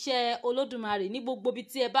iṣẹ́ Olódùmarè ní gbogbo ibi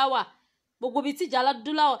tí ẹ bá wà gbogbo ibi tí ìjà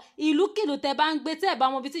adúláwọ̀ ìlúkìlú tẹ bá ń gbé tẹ́ ẹ bá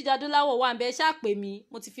mọ ibi tí ìjà adúláwọ̀ wà ń bẹ ṣáà pè mí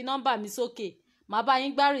mo ti fi nọ́mbà mi sókè màá bá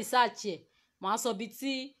yín gbá research ẹ̀ màá sọ ibi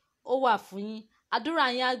tí ó wà fún yín àdúrà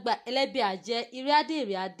yín á gbà ẹlẹ́bi àjẹ́ ire adé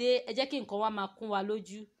ẹ jẹ́ kí nǹkan wa máa kún wa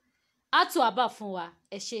lójú á tù àbà fún wa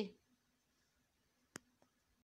ẹ ṣé.